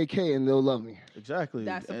KKK and they'll love me. Exactly.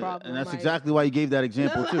 That's the And- problem, And that's Mike. exactly why you gave that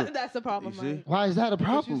example too. That's the problem, You see? Mike. Why is that a But you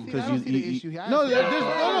problem? see, Because I don't see the you- issue. I No, see- there's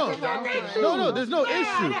That's no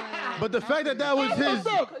issue. But the fact that that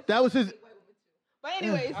was his. But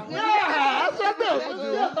anyways, that's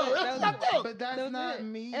not But that's not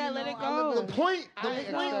me. And I let you it know, I live go. in The point accept was that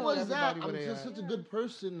everybody I'm where just they are. such a good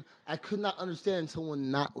person. I could not understand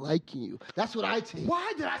someone not liking you. That's what I take.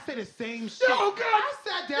 Why did I say the same shit? Yo, God. I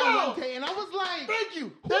sat down Yo. one day and I was like, Thank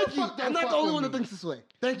you. Who Thank the you. fuck don't I'm not fuck the only with one that me? thinks this way.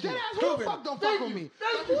 Thank you. Deadass, who Prove the it. fuck don't Thank fuck with you. me?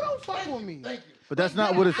 Thank Like, you. who don't fuck Thank with you. me? Thank you. But that's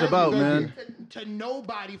not what it's about, man. To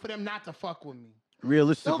nobody for them not to fuck with me.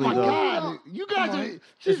 Realistically, Oh my though. God, you guys are.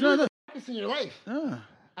 She's really the f***est in your life.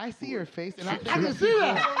 I see your face, and I can see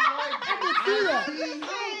that.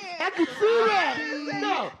 I can see that.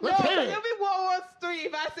 No, let's hear it. It'll be World War III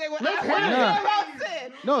if I say what Let's I want to hear say it. about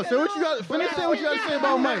Sid. No, say what you got. Finish saying what you got to say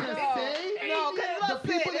about Mike. No, because the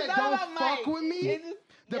people that don't fuck with me,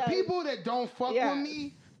 the people that don't fuck with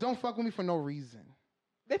me, don't fuck with me for no reason.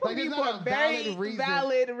 They put me for a very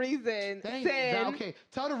valid reason. Okay,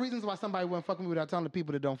 tell the reasons why somebody wouldn't fuck with me without telling the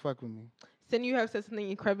people that don't fuck with me. Then you have said something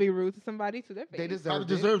incredibly rude to somebody to their face. They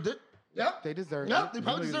deserved it. Yep. They deserved it. Yep. They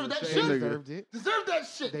probably deserved that shit. They deserved it. Deserved that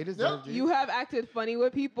shit. They deserved it. You have acted funny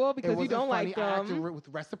with people because you don't like them. I acted with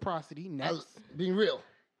reciprocity. Next. Being real.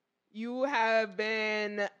 You have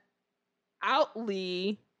been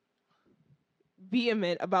outly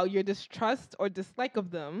vehement about your distrust or dislike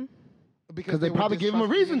of them. Because they probably gave him a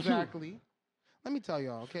reason exactly. Let me tell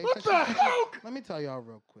y'all, okay? What the hell? Let me tell y'all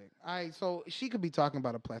real quick. So she could be talking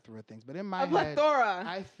about a plethora of things, but in my head, plethora.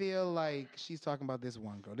 I feel like she's talking about this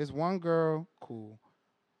one girl. This one girl, cool.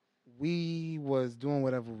 We was doing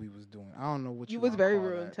whatever we was doing. I don't know what you was very call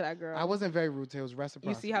rude that. to that girl. I wasn't very rude to her. It was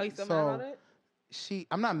reciprocity. You see how he's so mad about it?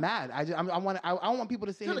 I'm not mad. I don't want people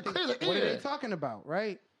to say anything. What are they talking about,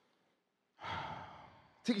 right?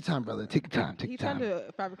 Take your time, brother. Take your time. Take your time. He's trying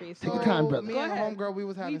to fabricate. Take your time, brother. Me and homegirl, we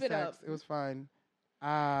was having sex. Up. It was fine.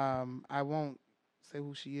 I won't say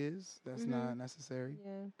who she is. That's not necessary.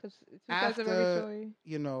 Yeah, because after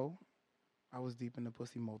I was deep in the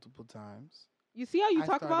pussy multiple times. You see how you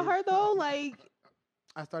talk about her though? Like,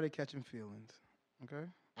 I started catching feelings. Okay.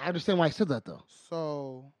 I understand why I said that though.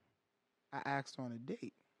 So, I asked her on a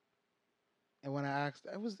date, and when I asked,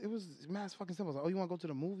 it was mad fucking simple. I was like, oh, you want to go to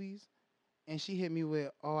the movies? And she hit me with,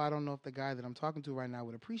 oh, I don't know if the guy that I'm talking to right now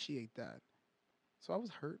would appreciate that. So I was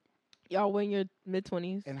hurt. Y'all were in your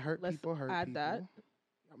mid-20s. And hurt people hurt add people. That.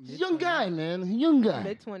 Young guy, man. Young guy.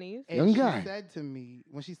 Mid-20s. And young she guy. said to me,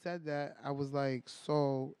 when she said that, I was like,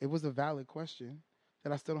 so it was a valid question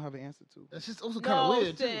that I still don't have an answer to. That's just also kind of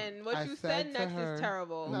weird, too. What you said next is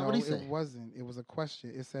terrible. No, what did he say? It wasn't. It was a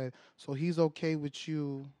question. It said, so he's okay with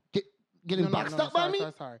you... Getting boxed up by me?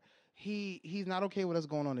 Sorry. He's not okay with us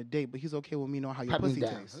going on a date, but he's okay with me knowing how your pussy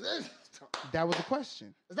tastes. That was the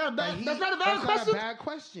question. Is that a bad? That's not a bad that's question. Not a bad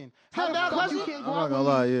question. How the fuck you can't go I'm out not gonna with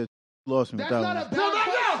lie, me? yeah. Lost me That's with not that a bad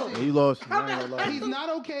question. Yeah, you lost me. I ain't gonna lie. He's not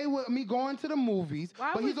okay with me going to the movies, Why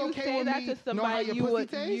but would he's you okay say with that me to somebody knowing how your you pussy would-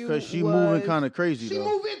 tastes. you- Because she was- moving kind of crazy, She though.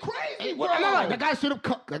 moving crazy, bro. No, that guy should have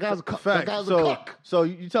cooked. That guy's a cook. Fact. That guy's So, a cook. so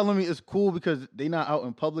you telling me it's cool because they not out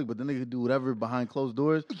in public, but then they can do whatever behind closed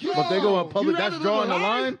doors. Yo, but if they go in public, you that's rather drawing the live a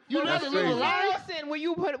lie? line. You That's rather live a crazy. lie? Listen,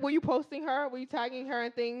 were you posting her? Were you tagging her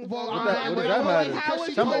and things? Well, What I'm that- glad what does that that I matter? wasn't, How because was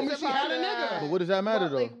she you told posting me she about had a that? nigga. But what does that matter,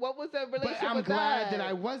 though? What was the But relationship I'm with glad that? that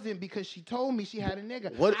I wasn't because she told me she had a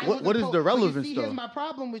nigga. What I wasn't is the but you relevance, see, though? Here's my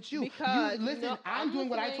problem with you. Because, Listen, no, I'm doing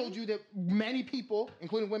what I listening. told you that many people,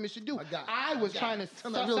 including women, should do. I was trying to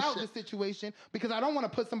Tell suss that real out shit. the situation because I don't want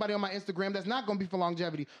to put somebody on my Instagram that's not going to be for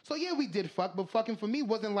longevity. So yeah, we did fuck, but fucking for me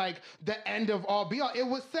wasn't like the end of all be all. It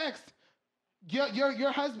was sex.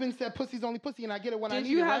 Your husband said pussy's only pussy, and I get it when I Did need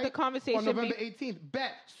you it, have right? the conversation on November be- 18th?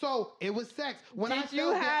 Bet. So it was sex. When Did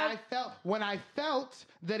you have- when I felt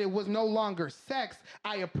that it was no longer sex,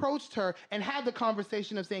 I approached her and had the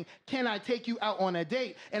conversation of saying, "Can I take you out on a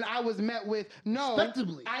date?" And I was met with, "No,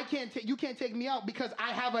 Respectably. I can't. You can't take me out because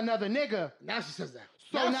I have another nigga." Now she says that.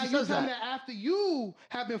 So now she you says tell me that after you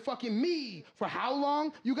have been fucking me for how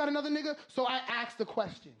long? You got another nigga? So I asked the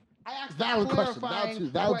question. I asked Valid a question. clarifying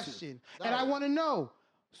Valid question. too. And I want to know.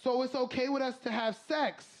 So it's okay with us to have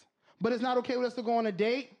sex, but it's not okay with us to go on a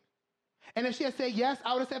date? And if she had said yes,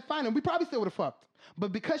 I would have said fine, and we probably still would have fucked.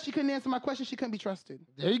 But because she couldn't answer my question, she couldn't be trusted.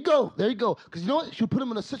 There you go. There you go. Because you know what? She put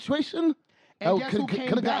him in a situation And that guess who could came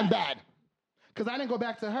have gotten back? bad. Because I didn't go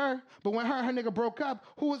back to her, but when her and her nigga broke up,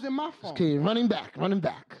 who was in my phone? Okay, running back.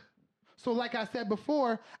 So like I said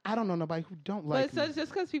before, I don't know nobody who don't like But me.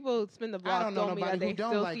 just because people spin the I block don't know don't mean nobody that who they don't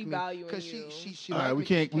still like see me value in because you. she All right, liked we me,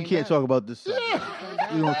 can't she we came can't back. talk about this. Subject.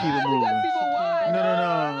 back. We gonna keep it moving. People why?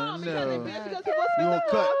 No. Because people You spin gonna the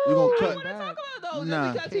cut? block. You gonna I cut? want to talk about those.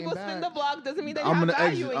 Nah. Just because people Came spin back. the block doesn't mean they I'm have gonna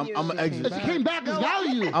value exit. in you. I'm gonna exit. If she came back as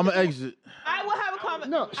value. I'm gonna exit. I will have a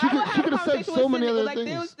comment. No, she could have said so many other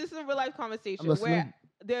things. This is a real life conversation I'm listening. where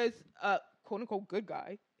there's a quote unquote good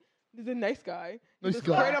guy. There's a nice guy. Nice He's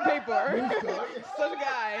guy. great on paper. Such a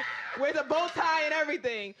guy. Wears a bow tie and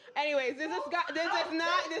everything. Anyways, there's this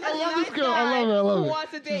I love nice this girl. guy I love who it.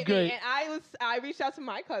 wants to She's date great. me. And I reached out to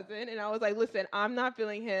my cousin and I was like, listen, I'm not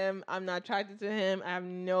feeling him. I'm not attracted to him. I have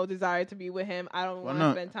no desire to be with him. I don't want to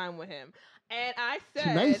not? spend time with him. And I She's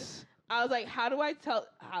said, nice. I was like, how do I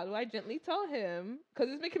gently tell him?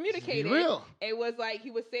 Because it's been communicated. Be real. It was like,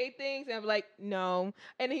 he would say things, and I'm like, no.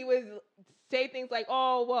 And he would say things like,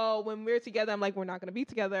 oh, well, when we're together, I'm like, we're not going to be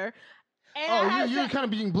together. And you're kind of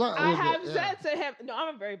being blunt. I have said to him, no,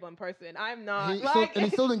 I'm a very blunt person. I'm not. And he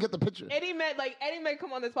still didn't get the picture. Eddie may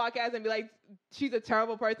come on this podcast and be like, she's a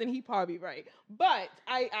terrible person. He'd probably be right. But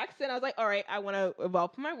I asked him, I was like, all right, I want to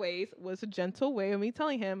evolve my ways. Was a gentle way of me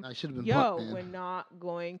telling him, I should have been we're not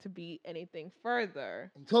going to be anything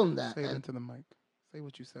further. And told him that. Say it into the mic. Say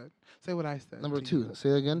what you said. Say what I said. Number 2.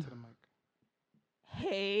 Say it again. Into the mic.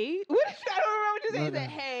 Hey. I don't remember what you said. He said,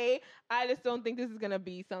 hey, I just don't think this is going to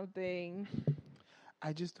be something.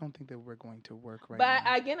 I just don't think that we're going to work now. But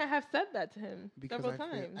again, I have said that to him several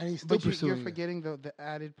times. And he's still pursuing you're forgetting the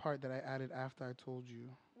added part that I added after I told you.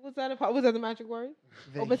 Was that the magic word?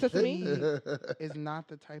 Open sesame? He is not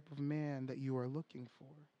the type of man that you are looking for.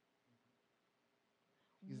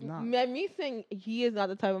 He's not. Me saying he is not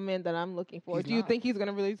the type of man that I'm looking for. Do you think he's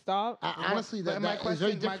gonna really stop? Honestly, my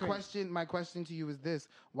question to you is this: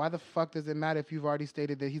 why the fuck does it matter if you've already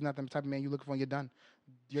stated that he's not the type of man you're looking for and you're done?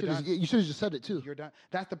 You're done. You should have just said it too. You're done.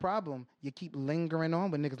 That's the problem. You keep lingering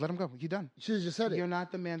on with niggas. Let him go. You're done. You should have just said it. You're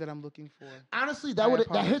not the man that I'm looking for. Honestly, that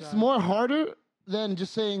hits more harder than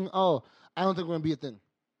just saying, "Oh, I don't think we're gonna be a thing,"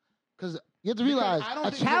 because you have to realize a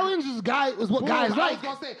challenge is what guys like. I was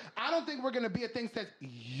gonna say, I don't think we're gonna be a thing. Says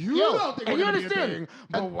you don't think we're gonna be a thing.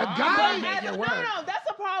 But No, that's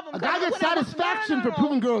a problem. A guy gets satisfaction for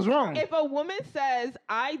proving girls wrong. If a woman says,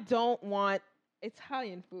 "I don't want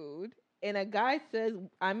Italian food," and a guy says,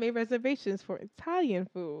 "I made reservations for Italian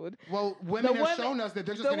food," well, women have shown us that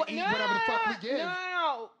they're just gonna eat whatever the fuck we give.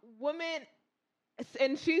 No, women.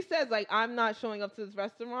 And she says, like, I'm not showing up to this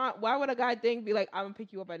restaurant. Why would a guy be like, I'm gonna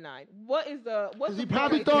pick you up at 9? What's he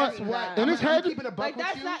probably thought in his head. Like,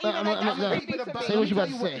 that's not even say what you about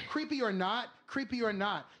to say. Creepy or not.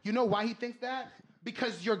 You know why he thinks that?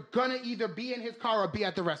 Because you're gonna either be in his car or be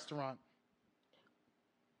at the restaurant.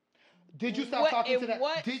 Did you stop talking to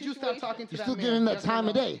that? Did you stop talking to that man? You're still giving him that time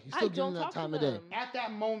of day. You're still giving him that time of day. At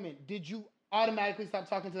that moment, did you automatically stop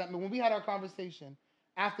talking to that man? When we had our conversation,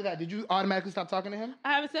 after that, did you automatically stop talking to him?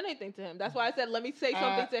 I haven't said anything to him. That's why I said, let me say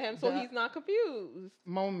something to him so he's not confused.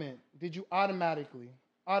 Moment, did you automatically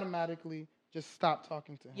just stop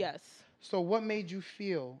talking to him? Yes. So what made you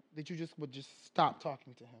feel that you would just stop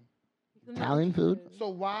talking to him? Italian food. So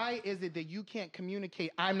why is it that you can't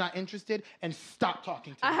communicate, I'm not interested, and stop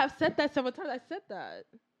talking to him? I have said that several times. I said that.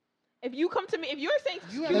 If you come to me, if you're saying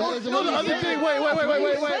the other thing, wait,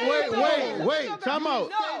 time out.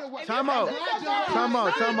 Time out.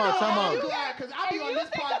 Because I'll be on this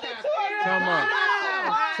podcast. Time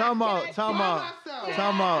out.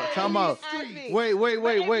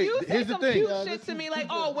 Wait. Here's the thing. Shit to me like,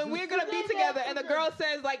 oh, when we're gonna be together, and the girl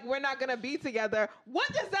says like, we're not gonna be together.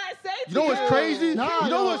 What does that say to you? You know what's crazy? You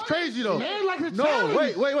know what's crazy though? No,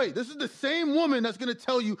 wait. This is the same woman that's gonna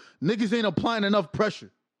tell you niggas ain't applying enough pressure.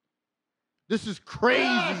 This is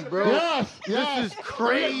crazy, bro. Yes. This is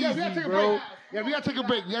crazy, bro. Yeah, we gotta take a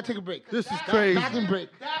break. This is crazy. Bathroom break.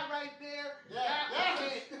 That right there.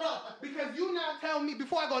 Because you not tell me,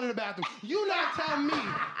 before I go to the bathroom, you not tell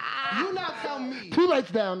me. 2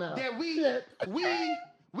 lights down now. That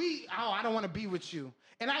I don't want to be with you.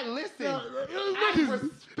 And I listen.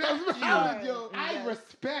 I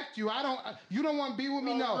respect you. You don't want to be with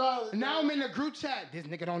me? No. Now I'm in the group chat. This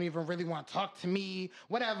nigga don't even really want to talk to me.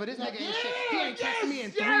 Whatever. This nigga he ain't texted me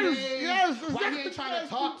in 3 days. Why he ain't trying to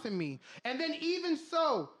talk to me? And then even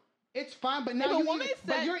so, it's fine. But now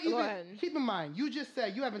keep in mind, you just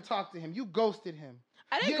said you haven't talked to him. You ghosted him.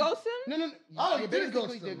 I didn't ghost him. No. Oh, you didn't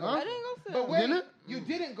ghost him. I didn't ghost him. But wait, you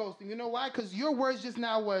didn't ghost him. You know why? Because your words just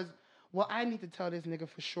now was, well, I need to tell this nigga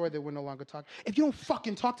for sure that we're no longer talking. If you don't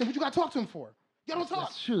fucking talk to him, what you gotta talk to him for? You don't talk.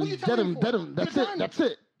 That's true. What you Dead him. That's it. That's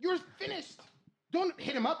it. You're finished. Don't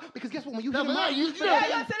hit him up because guess what? When you No, hit him up, Y'all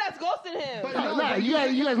said that's ghosting him. But you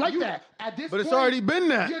guys like that. At this But it's point, already been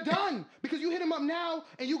that. You're done because you hit him up now,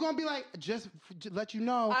 and you're gonna be like, just let you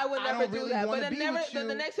know. I would never don't do really that. wanna But be with you.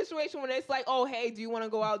 the next situation when it's like, oh, hey, do you want to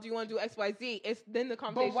go out? Do you want to do X, Y, Z? It's then the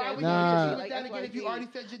conversation. But why would you Nah. do that again if you already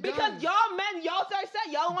said you're done? Because y'all men, y'all already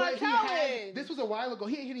said y'all want to challenge. This was a while ago.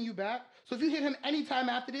 He ain't hitting you back. So if you hit him anytime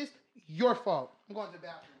after this, your fault. I'm going to the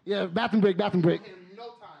bathroom. Yeah, bathroom break. Hit him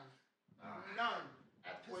no time. None.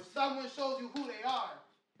 When someone shows you who they are,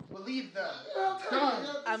 believe them. Done.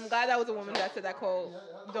 I'm glad that was a woman that said that quote.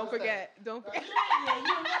 Don't forget.